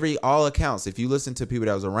all accounts, if you listen to people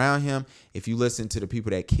that was around him, if you listen to the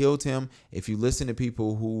people that killed him, if you listen to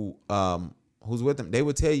people who who's with him, they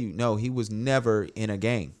would tell you, no, he was never in a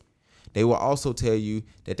gang. They will also tell you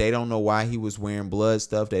that they don't know why he was wearing blood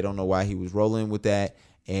stuff. They don't know why he was rolling with that.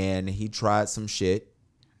 And he tried some shit.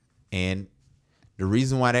 And the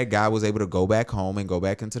reason why that guy was able to go back home and go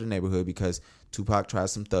back into the neighborhood because Tupac tried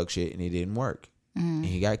some thug shit and it didn't work. And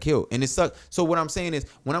he got killed. And it sucked. So what I'm saying is,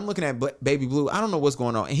 when I'm looking at Baby Blue, I don't know what's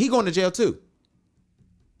going on. And he going to jail too.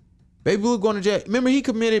 Baby Blue going to jail. Remember, he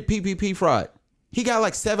committed PPP fraud. He got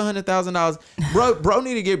like $700,000. Bro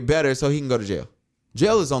need to get better so he can go to jail.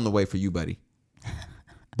 Jail is on the way for you, buddy.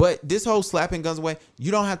 But this whole slapping guns away,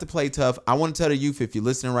 you don't have to play tough. I want to tell the youth, if you're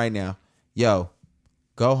listening right now, yo,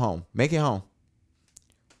 go home. Make it home.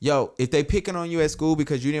 Yo, if they picking on you at school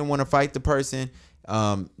because you didn't want to fight the person,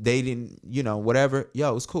 they didn't, whatever,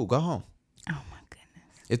 yo, it's cool. Go home. Oh, my goodness.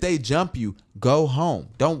 If they jump you, go home.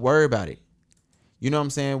 Don't worry about it. You know what I'm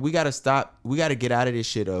saying? We got to stop. We got to get out of this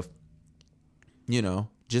shit of,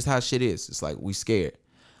 just how shit is. It's like we scared.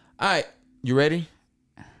 All right. You ready?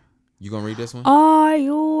 You gonna read this one? Are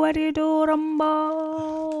you ready to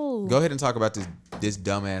rumble? Go ahead and talk about this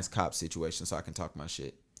dumbass cop situation so I can talk my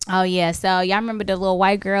shit. Oh, yeah. So y'all remember the little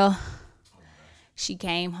white girl? She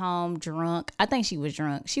came home drunk. I think she was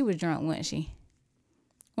drunk. She was drunk, wasn't she?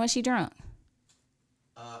 Wasn't she drunk?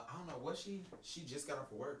 I don't know. Was she? She just got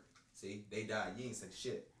off of work. See, they died. You ain't say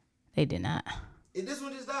shit. They did not. This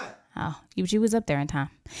one just died. Oh, she was up there in time.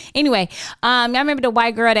 Anyway, y'all remember the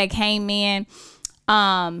white girl that came in?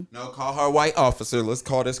 No, call her white officer. Let's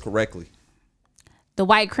call this correctly. The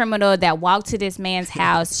white criminal that walked to this man's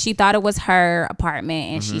house. She thought it was her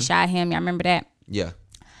apartment and she shot him. Y'all remember that? Yeah.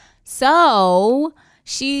 So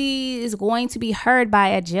she is going to be heard by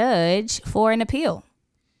a judge for an appeal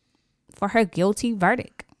for her guilty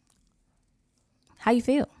verdict. How you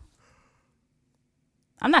feel?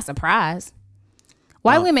 I'm not surprised.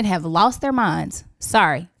 White women have lost their minds.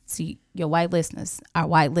 Sorry to your white listeners. Our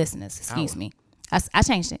white listeners, excuse me. I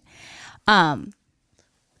changed it. White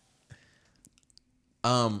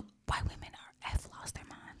women have lost their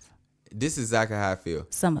minds. This is exactly how I feel.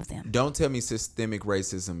 Some of them. Don't tell me systemic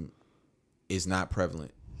racism is not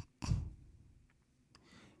prevalent.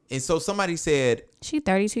 And so somebody said, She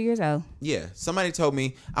 32 years old. yeah, somebody told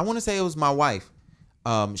me, I want to say it was my wife.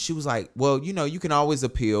 She was like, well, you know, you can always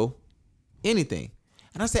appeal anything.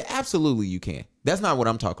 And I said, absolutely you can. That's not what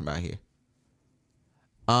I'm talking about here.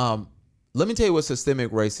 Let me tell you what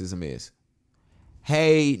systemic racism is.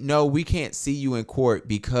 Hey, no, we can't see you in court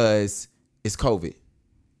because it's COVID.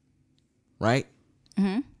 Right?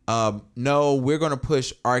 No, we're going to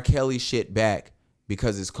push R. Kelly shit back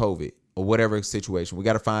because it's COVID or whatever situation. We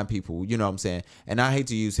got to find people, you know what I'm saying? And I hate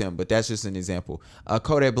to use him, but that's just an example.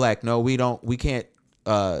 Kodak Black, no, we can't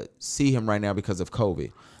see him right now because of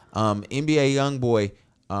COVID. NBA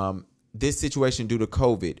YoungBoy, this situation due to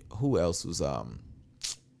COVID. Who else was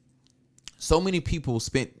so many people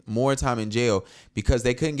spent more time in jail because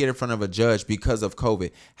they couldn't get in front of a judge because of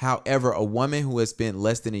COVID. However, a woman who has spent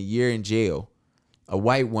less than a year in jail, a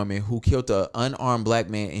white woman who killed an unarmed black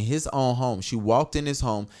man in his own home. She walked in his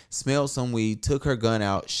home, smelled some weed, took her gun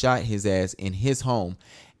out, shot his ass in his home.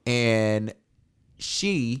 And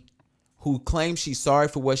she, who claims she's sorry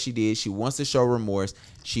for what she did, she wants to show remorse.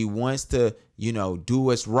 She wants to, you know, do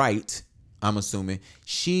what's right, I'm assuming.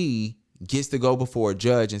 She gets to go before a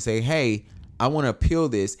judge and say, hey, I want to appeal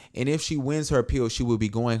this. And if she wins her appeal, she will be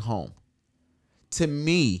going home. To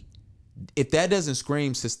me, if that doesn't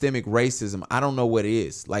scream systemic racism, I don't know what it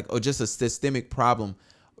is. Like, or just a systemic problem,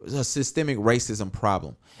 a systemic racism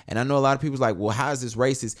problem. And I know a lot of people's like, well, how is this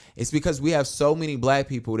racist? It's because we have so many black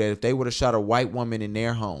people that if they would have shot a white woman in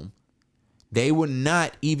their home, they would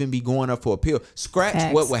not even be going up for appeal. Scratch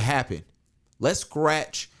Facts. What would happen. Let's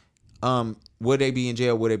scratch, would they be in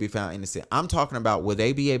jail? Would they be found innocent? I'm talking about, would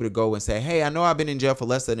they be able to go and say, hey, I know I've been in jail for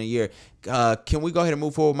less than a year. Can we go ahead and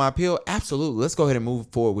move forward with my appeal? Absolutely. Let's go ahead and move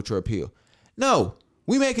forward with your appeal. No,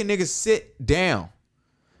 we making niggas sit down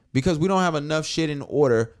because we don't have enough shit in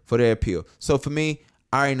order for their appeal. So for me,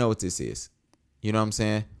 I already know what this is. You know what I'm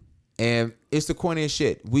saying? And it's the corniest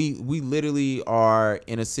shit. We literally are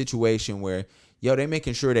in a situation where, yo, they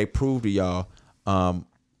making sure they prove to y'all,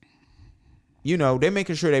 you know, they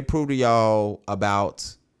making sure they prove to y'all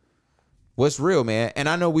about what's real, man. And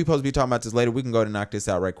I know we supposed to be talking about this later. We can go to knock this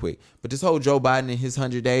out right quick. But this whole Joe Biden and his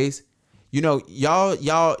 100 days, you know, y'all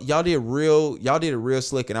did it real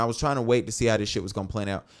slick. And I was trying to wait to see how this shit was gonna plan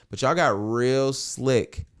out. But y'all got real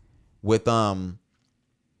slick with Joe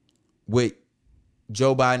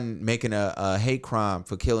Biden making a hate crime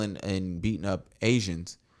for killing and beating up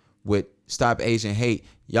Asians with Stop Asian Hate.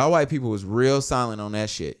 Y'all white people was real silent on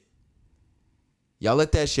that shit. Y'all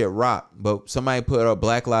let that shit rock. But somebody put up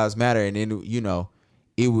Black Lives Matter and then, you know,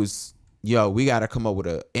 it was, yo, we got to come up with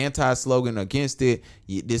an anti-slogan against it.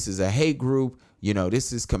 This is a hate group. You know,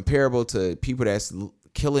 this is comparable to people that's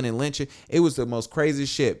killing and lynching. It was the most crazy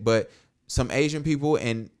shit. But some Asian people,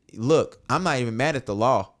 and look, I'm not even mad at the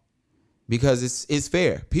law because it's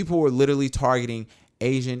fair. People were literally targeting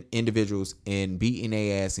Asian individuals and beating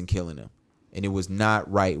their ass and killing them. And it was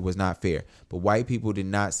not right. It was not fair. But white people did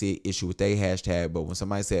not see an issue with their hashtag. But when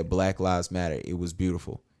somebody said Black Lives Matter, it was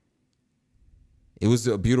beautiful. It was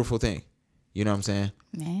a beautiful thing. You know what I'm saying?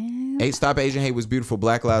 Man. Stop Asian Hate was beautiful.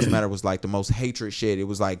 Black Lives Matter was like the most hatred shit. It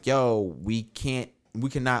was like, yo, we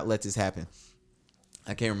cannot let this happen.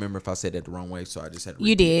 I can't remember if I said that the wrong way, so I just had to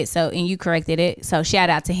You did. So, and you corrected it. So shout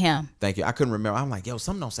out to him. Thank you. I couldn't remember. I'm like, yo,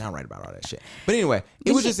 something don't sound right about all that shit. But anyway,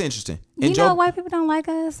 it was just interesting. And you know white people don't like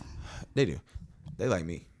us? They do. They like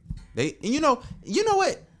me. And you know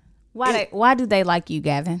what? Why do they like you,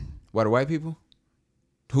 Gavin? Why the white people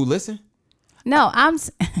who listen? No,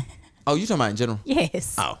 Oh, you talking about in general?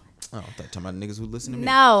 Yes. Oh, I thought you talking about niggas who listen to me.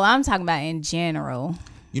 No, I'm talking about in general.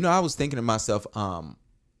 You know, I was thinking to myself, I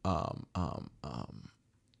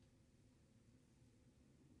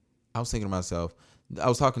was thinking to myself, I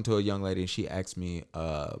was talking to a young lady and she asked me,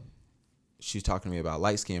 she was talking to me about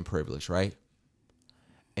light skin privilege, right?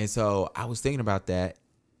 And so I was thinking about that.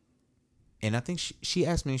 And I think she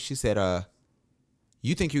asked me, she said,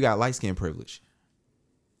 you think you got light skin privilege?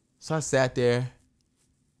 So I sat there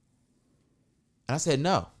and I said,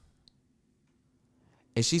 no.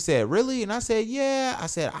 And she said, really? And I said, yeah. I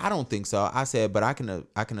said, I don't think so. I said, but I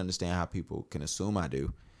can understand how people can assume I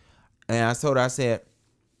do. And I told her, I said,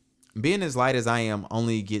 being as light as I am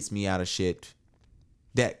only gets me out of shit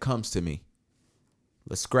that comes to me.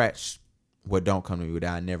 Let's scratch what don't come to me,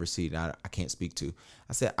 that I never see, that I can't speak to.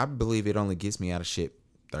 I said, I believe it only gets me out of shit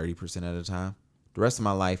 30% of the time. The rest of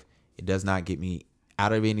my life, it does not get me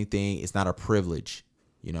out of anything. It's not a privilege.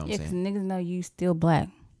 You know what I'm saying? Yeah, because niggas know you still black.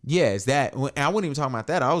 Yeah, it's that. And I wasn't even talking about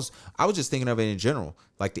that. I was just thinking of it in general.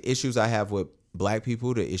 Like the issues I have with black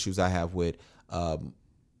people, the issues I have with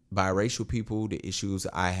biracial people, the issues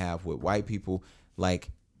I have with white people, like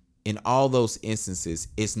in all those instances,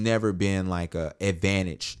 it's never been like a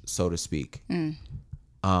advantage, so to speak.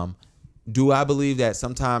 Do I believe that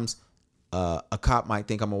sometimes a cop might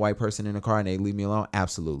think I'm a white person in a car and they leave me alone?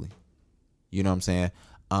 Absolutely. You know what I'm saying?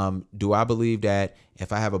 Do I believe that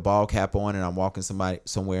if I have a ball cap on and I'm walking somewhere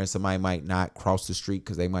and somebody might not cross the street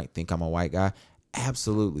because they might think I'm a white guy?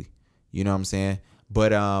 Absolutely. You know what I'm saying? But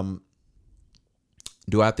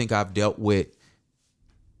do I think I've dealt with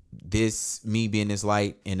me being this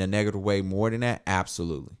light in a negative way more than that?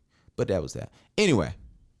 Absolutely. But that was that. Anyway,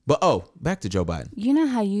 but back to Joe Biden. You know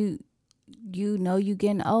how you know you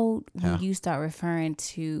getting old when you start referring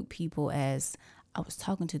to people as, I was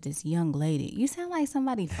talking to this young lady. You sound like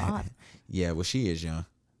somebody's father. Yeah, well, she is young.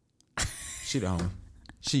 She the homie.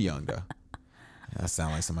 She young though. I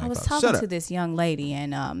sound like somebody. I was talking to this young lady,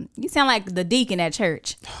 and you sound like the deacon at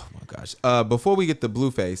church. Oh my gosh. Before we get to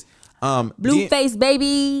Blueface, Blueface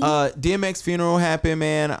baby. DMX funeral happened,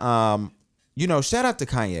 man. You know, shout out to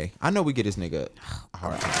Kanye. I know we get this nigga a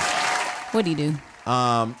hard time. What'd he do?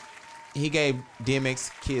 He gave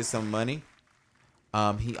DMX kids some money.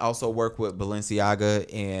 He also worked with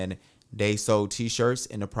Balenciaga, and they sold T-shirts,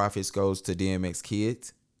 and the profits goes to DMX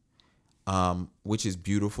kids, which is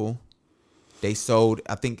beautiful. They sold,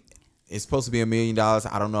 I think it's supposed to be $1 million.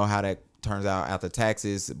 I don't know how that turns out after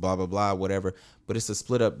taxes, blah, blah, blah, whatever. But it's a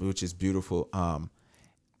split up, which is beautiful.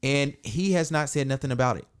 And he has not said nothing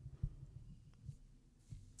about it.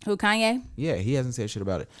 Who, Kanye? Yeah, he hasn't said shit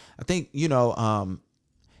about it. I think, you know,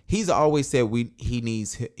 he's always said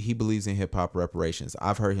he believes in hip hop reparations.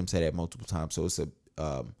 I've heard him say that multiple times. So it's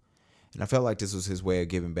and I felt like this was his way of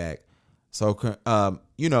giving back. So,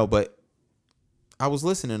 you know, but I was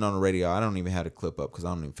listening on the radio. I don't even have the clip up because I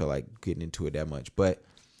don't even feel like getting into it that much. But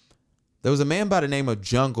there was a man by the name of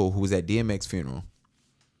Jungle who was at DMX funeral.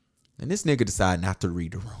 And this nigga decided not to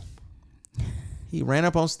read the room. He ran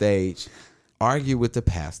up on stage, argued with the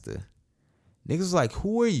pastor. Niggas was like,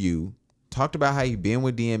 who are you? Talked about how he been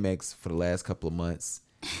with DMX for the last couple of months.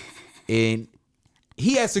 And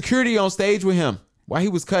he had security on stage with him while he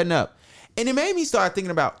was cutting up. And it made me start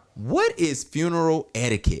thinking about, what is funeral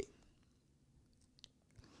etiquette?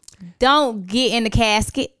 Don't get in the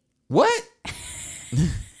casket. What?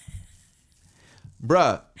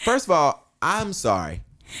 Bruh, first of all, I'm sorry.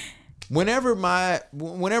 Whenever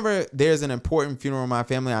there's an important funeral in my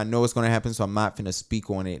family, I know it's going to happen, so I'm not finna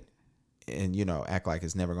speak on it and, you know, act like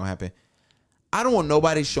it's never going to happen. I don't want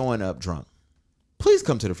nobody showing up drunk. Please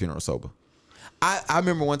come to the funeral sober. I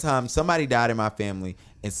remember one time somebody died in my family,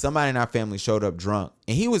 and somebody in our family showed up drunk,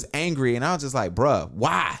 and he was angry, and I was just like, bruh,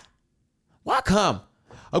 why? Why come?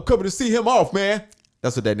 I'm coming to see him off, man.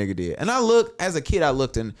 That's what that nigga did. And as a kid, I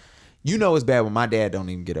looked, and you know it's bad when my dad don't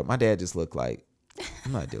even get up. My dad just looked like,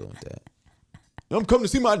 I'm not dealing with that. I'm coming to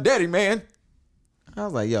see my daddy, man. I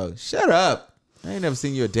was like, yo, shut up. I ain't never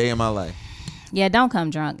seen you a day in my life. Yeah, don't come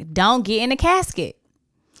drunk. Don't get in the casket.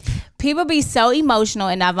 People be so emotional,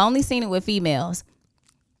 and I've only seen it with females.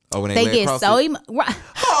 Oh, when they get so emotional.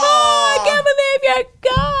 Oh, I can't believe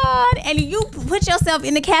you're gone. And you put yourself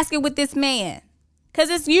in the casket with this man. Because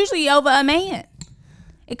it's usually over a man.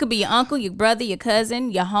 It could be your uncle, your brother, your cousin,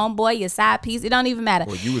 your homeboy, your side piece. It don't even matter.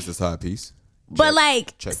 Well, you was the side piece. But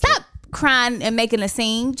stop crying and making a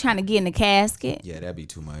scene, trying to get in the casket. Yeah, that'd be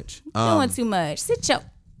too much. Doing too much.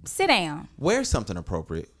 Sit down. Wear something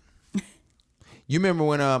appropriate. You remember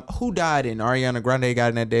when who died and Ariana Grande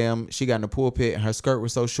got in that she got in the pulpit and her skirt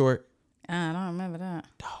was so short? I don't remember that.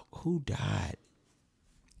 Dog, who died?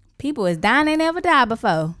 People is dying, they never died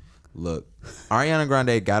before. Look, Ariana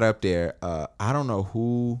Grande got up there. I don't know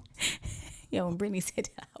who. Yo, when Britney said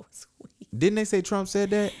that, I was weak. Didn't they say Trump said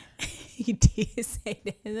that? He did say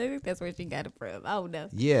that. I think that's where she got it from. I don't know.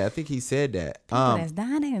 Yeah, I think he said that. People that's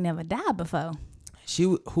dying, they never died before.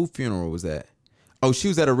 Who funeral was that? Oh, she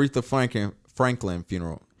was at Aretha Franklin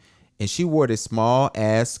funeral, and she wore this small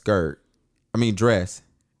ass dress.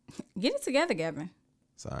 Get it together, Gavin.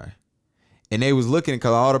 Sorry. And they was looking,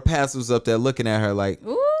 because all the pastors up there looking at her like,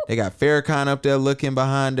 ooh. They got Farrakhan up there looking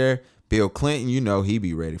behind her. Bill Clinton, you know he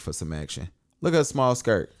be ready for some action. Look at her small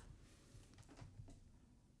skirt.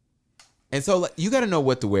 And so you got to know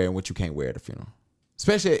what to wear and what you can't wear at a funeral,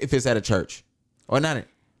 especially if it's at a church or not.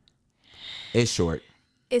 It's short.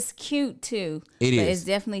 It's cute too. It is. But it's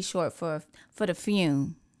definitely short for the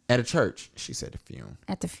fume. At a church, she said the fume.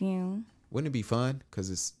 At the fume. Wouldn't it be fun? Because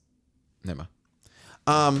it's never mind.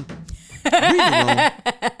 Read the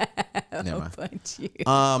room. Never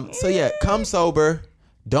mind. So yeah, come sober.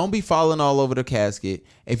 Don't be falling all over the casket.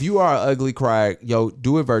 If you are an ugly crier,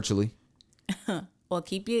 do it virtually. Or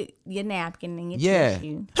keep your napkin and your Yeah.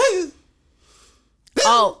 tissue.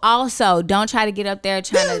 Oh, also, don't try to get up there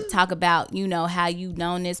trying to talk about, how you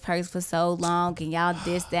known this person for so long and y'all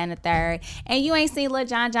this, that, and the third. And you ain't seen Lil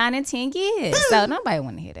John in 10 years. So nobody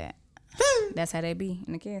want to hear that. That's how they be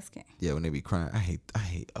in the casket. Yeah, when they be crying. I hate.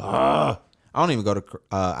 I don't even go to,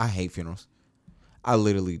 I hate funerals. I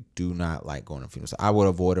literally do not like going to funerals. I would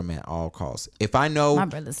avoid them at all costs. If I know. My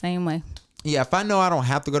brother, same way. Yeah, if I know I don't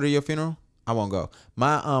have to go to your funeral, I won't go.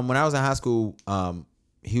 My when I was in high school,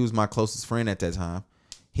 he was my closest friend at that time.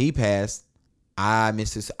 He passed. I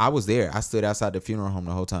missed his. I was there. I stood outside the funeral home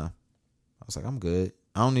the whole time. I was like, I'm good.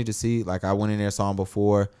 I don't need to see. Like, I went in there, saw him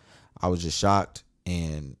before. I was just shocked,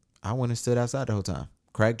 and I went and stood outside the whole time.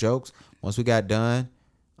 Cracked jokes. Once we got done,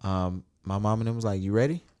 my mom and them was like, "You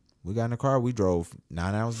ready?" We got in the car. We drove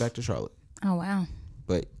 9 hours back to Charlotte. Oh wow.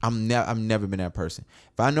 But I've never been that person.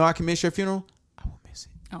 If I know I can miss your funeral, I will miss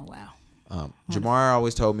it. Oh wow. Jamar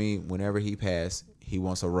always told me whenever he passed, he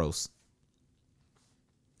wants a roast.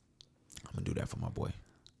 I'm gonna do that for my boy.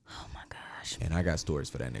 Oh my gosh. And I got stories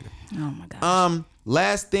for that nigga. Oh my gosh.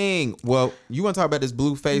 Last thing. Well, you want to talk about this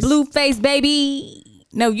Blueface? Blueface, baby.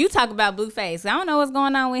 No, you talk about Blueface. I don't know what's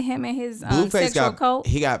going on with him and his sexual cult.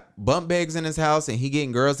 He got bump bags in his house and he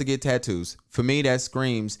getting girls to get tattoos. For me, that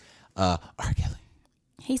screams R. Kelly.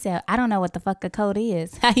 He said, I don't know what the fuck a code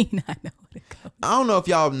is. How you not know what a code is? I don't know if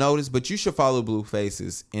y'all noticed, but you should follow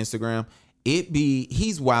Blueface's Instagram.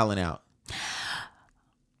 He's wilding out.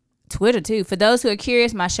 Twitter too. For those who are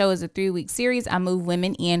curious, my show is a 3-week series. I move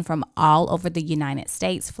women in from all over the United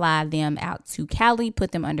States, fly them out to Cali,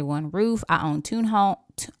 put them under one roof. I own two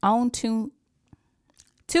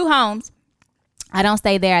homes. I don't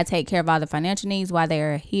stay there. I take care of all the financial needs while they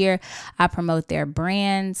are here. I promote their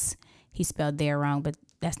brands. He spelled there wrong, but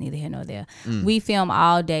that's neither here nor there. We film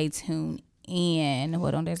all day. Tune in.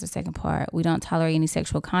 Hold on, there's the second part. We don't tolerate any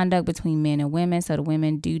sexual conduct between men and women, so the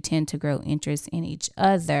women do tend to grow interest in each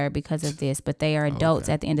other because of this, but they are adults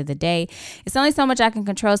at the end of the day. It's only so much I can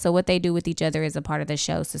control, so what they do with each other is a part of the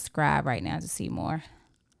show. Subscribe right now to see more.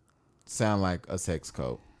 Sound like a sex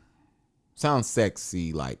code. Sounds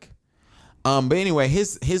sexy like. But anyway,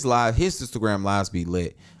 his Instagram lives be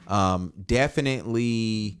lit.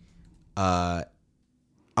 Definitely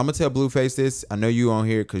I'm gonna tell Blueface this. I know you on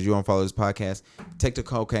here because you don't follow this podcast. Take the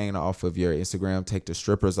cocaine off of your Instagram. Take the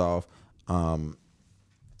strippers off.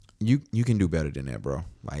 You can do better than that, bro.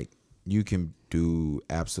 Like, you can do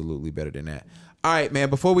absolutely better than that. All right, man.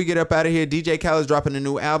 Before we get up out of here, DJ Khaled's dropping a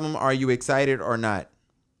new album. Are you excited or not?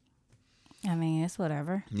 I mean, it's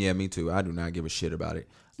whatever. Yeah, me too. I do not give a shit about it.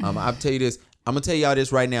 I'll tell you this. I'm gonna tell y'all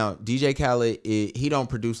this right now. DJ Khaled, he don't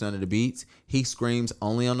produce none of the beats. He screams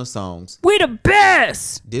only on the songs. We the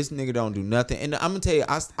best. This nigga don't do nothing. And I'm gonna tell you,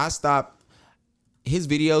 I stopped. His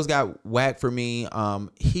videos got whack for me.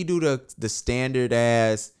 He do the standard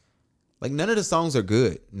ass. Like, none of the songs are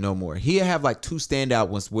good no more. He'll have like 2 standout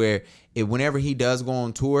ones where whenever he does go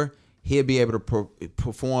on tour, he'll be able to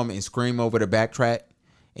perform and scream over the backtrack.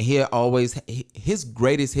 And he'll always, his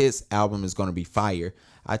greatest hits album is gonna be fire.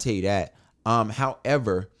 I tell you that.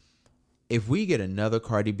 However, if we get another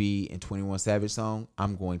Cardi B and 21 Savage song,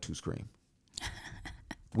 I'm going to scream.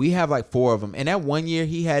 We have like 4 of them, and that one year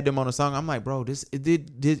he had them on a song. I'm like, bro,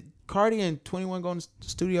 did Cardi and 21 go in the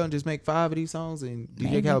studio and just make 5 of these songs, and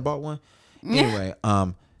DJ Khaled bought one? Anyway,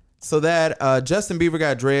 so that Justin Bieber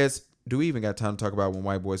got dreads. Do we even got time to talk about when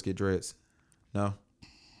white boys get dreads? No.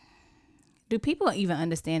 Do people even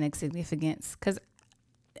understand its significance? Because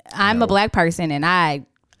I'm a black person, and I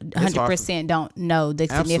 100% don't know the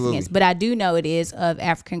significance, but I do know it is of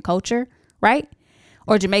African culture, right?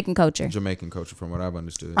 Or Jamaican culture. Jamaican culture, from what I've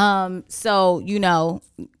understood. So,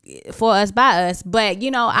 for us, by us, but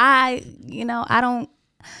I don't.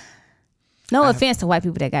 No offense to white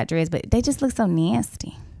people that got dreads, but they just look so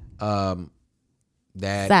nasty.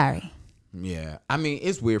 Sorry. Yeah, I mean,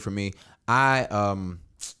 it's weird for me. I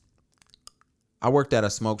worked at a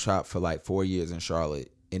smoke shop for like 4 years in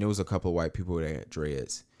Charlotte, and it was a couple of white people that had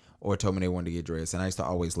dreads or told me they wanted to get dreads, and I used to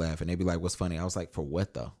always laugh, and they'd be like, what's funny? I was like, for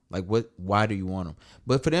what though? Like, what? Why do you want them?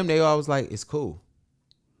 But for them, they always like, it's cool.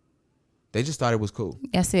 They just thought it was cool.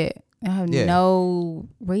 That's it. I have no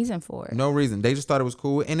reason for it. No reason. They just thought it was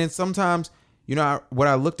cool. And then sometimes, what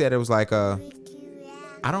I looked at, it was like, I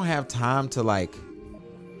don't have time to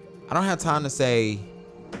say,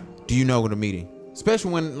 do you know what a meeting?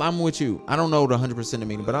 Especially when I'm with you. I don't know the 100% of the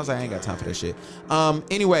meaning, but I was like, I ain't got time for that shit.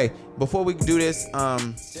 Anyway, before we do this,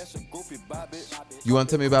 you want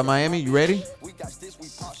to tell me about Miami? You ready?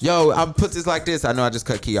 Yo, I'll put this like this. I know I just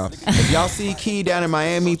cut Key off. If y'all see Key down in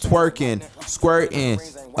Miami twerking, squirting,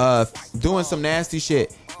 doing some nasty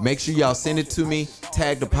shit, Make sure y'all send it to me.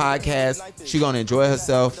 Tag the podcast. She gonna enjoy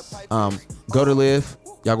herself. Go to Live.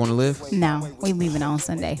 Y'all gonna Live? No, we leaving on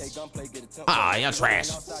Sunday. Y'all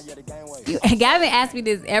trash. Gavin asked me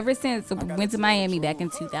this ever since we went to Miami back in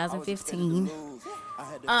 2015.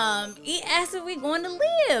 He asked if we going to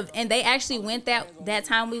Live, and they actually went that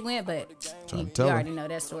time we went, but you already know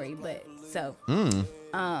that story. But so,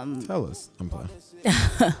 tell us. I'm playing.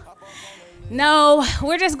 No,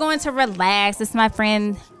 we're just going to relax. It's my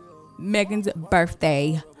friend Megan's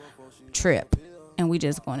birthday trip, and we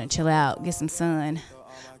just going to chill out, get some sun.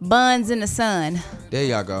 Buns in the sun. There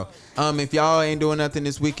y'all go. If y'all ain't doing nothing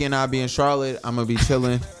this weekend, I'll be in Charlotte. I'm gonna be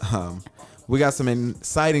chilling. We got some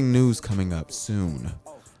exciting news coming up soon.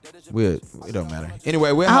 It don't matter. Anyway,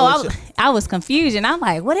 I was confused, and I'm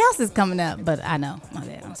like, what else is coming up? But I know. My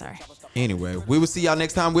bad. I'm sorry. Anyway, we will see y'all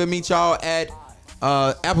next time. We'll meet y'all at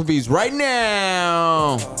Applebee's right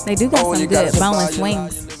now. They do got some good boneless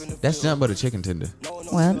wings. That's nothing but a chicken tender.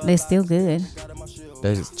 Well, they're still good.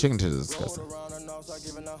 Chicken tender is disgusting.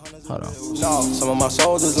 Hold on. No, some of my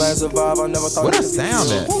soldiers land survive. I never thought. What a sound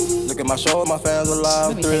that? Look at my show, my fans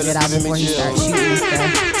alive. Let me take it out before you start shooting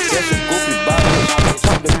stuff.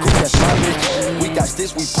 We got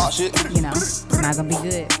this, we pop shit. You know, it's not gonna be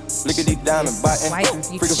good. Look at these diamond biting.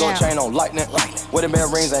 Freakers on chain on lightning. Wedding bell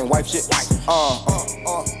rings ain't wife shit.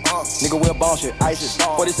 Nigga, we'll ball shit. ISIS.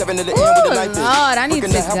 47 to the end with the knife. Lord, I need to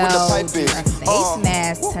go to a face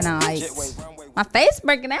mask tonight. My face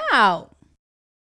breaking out.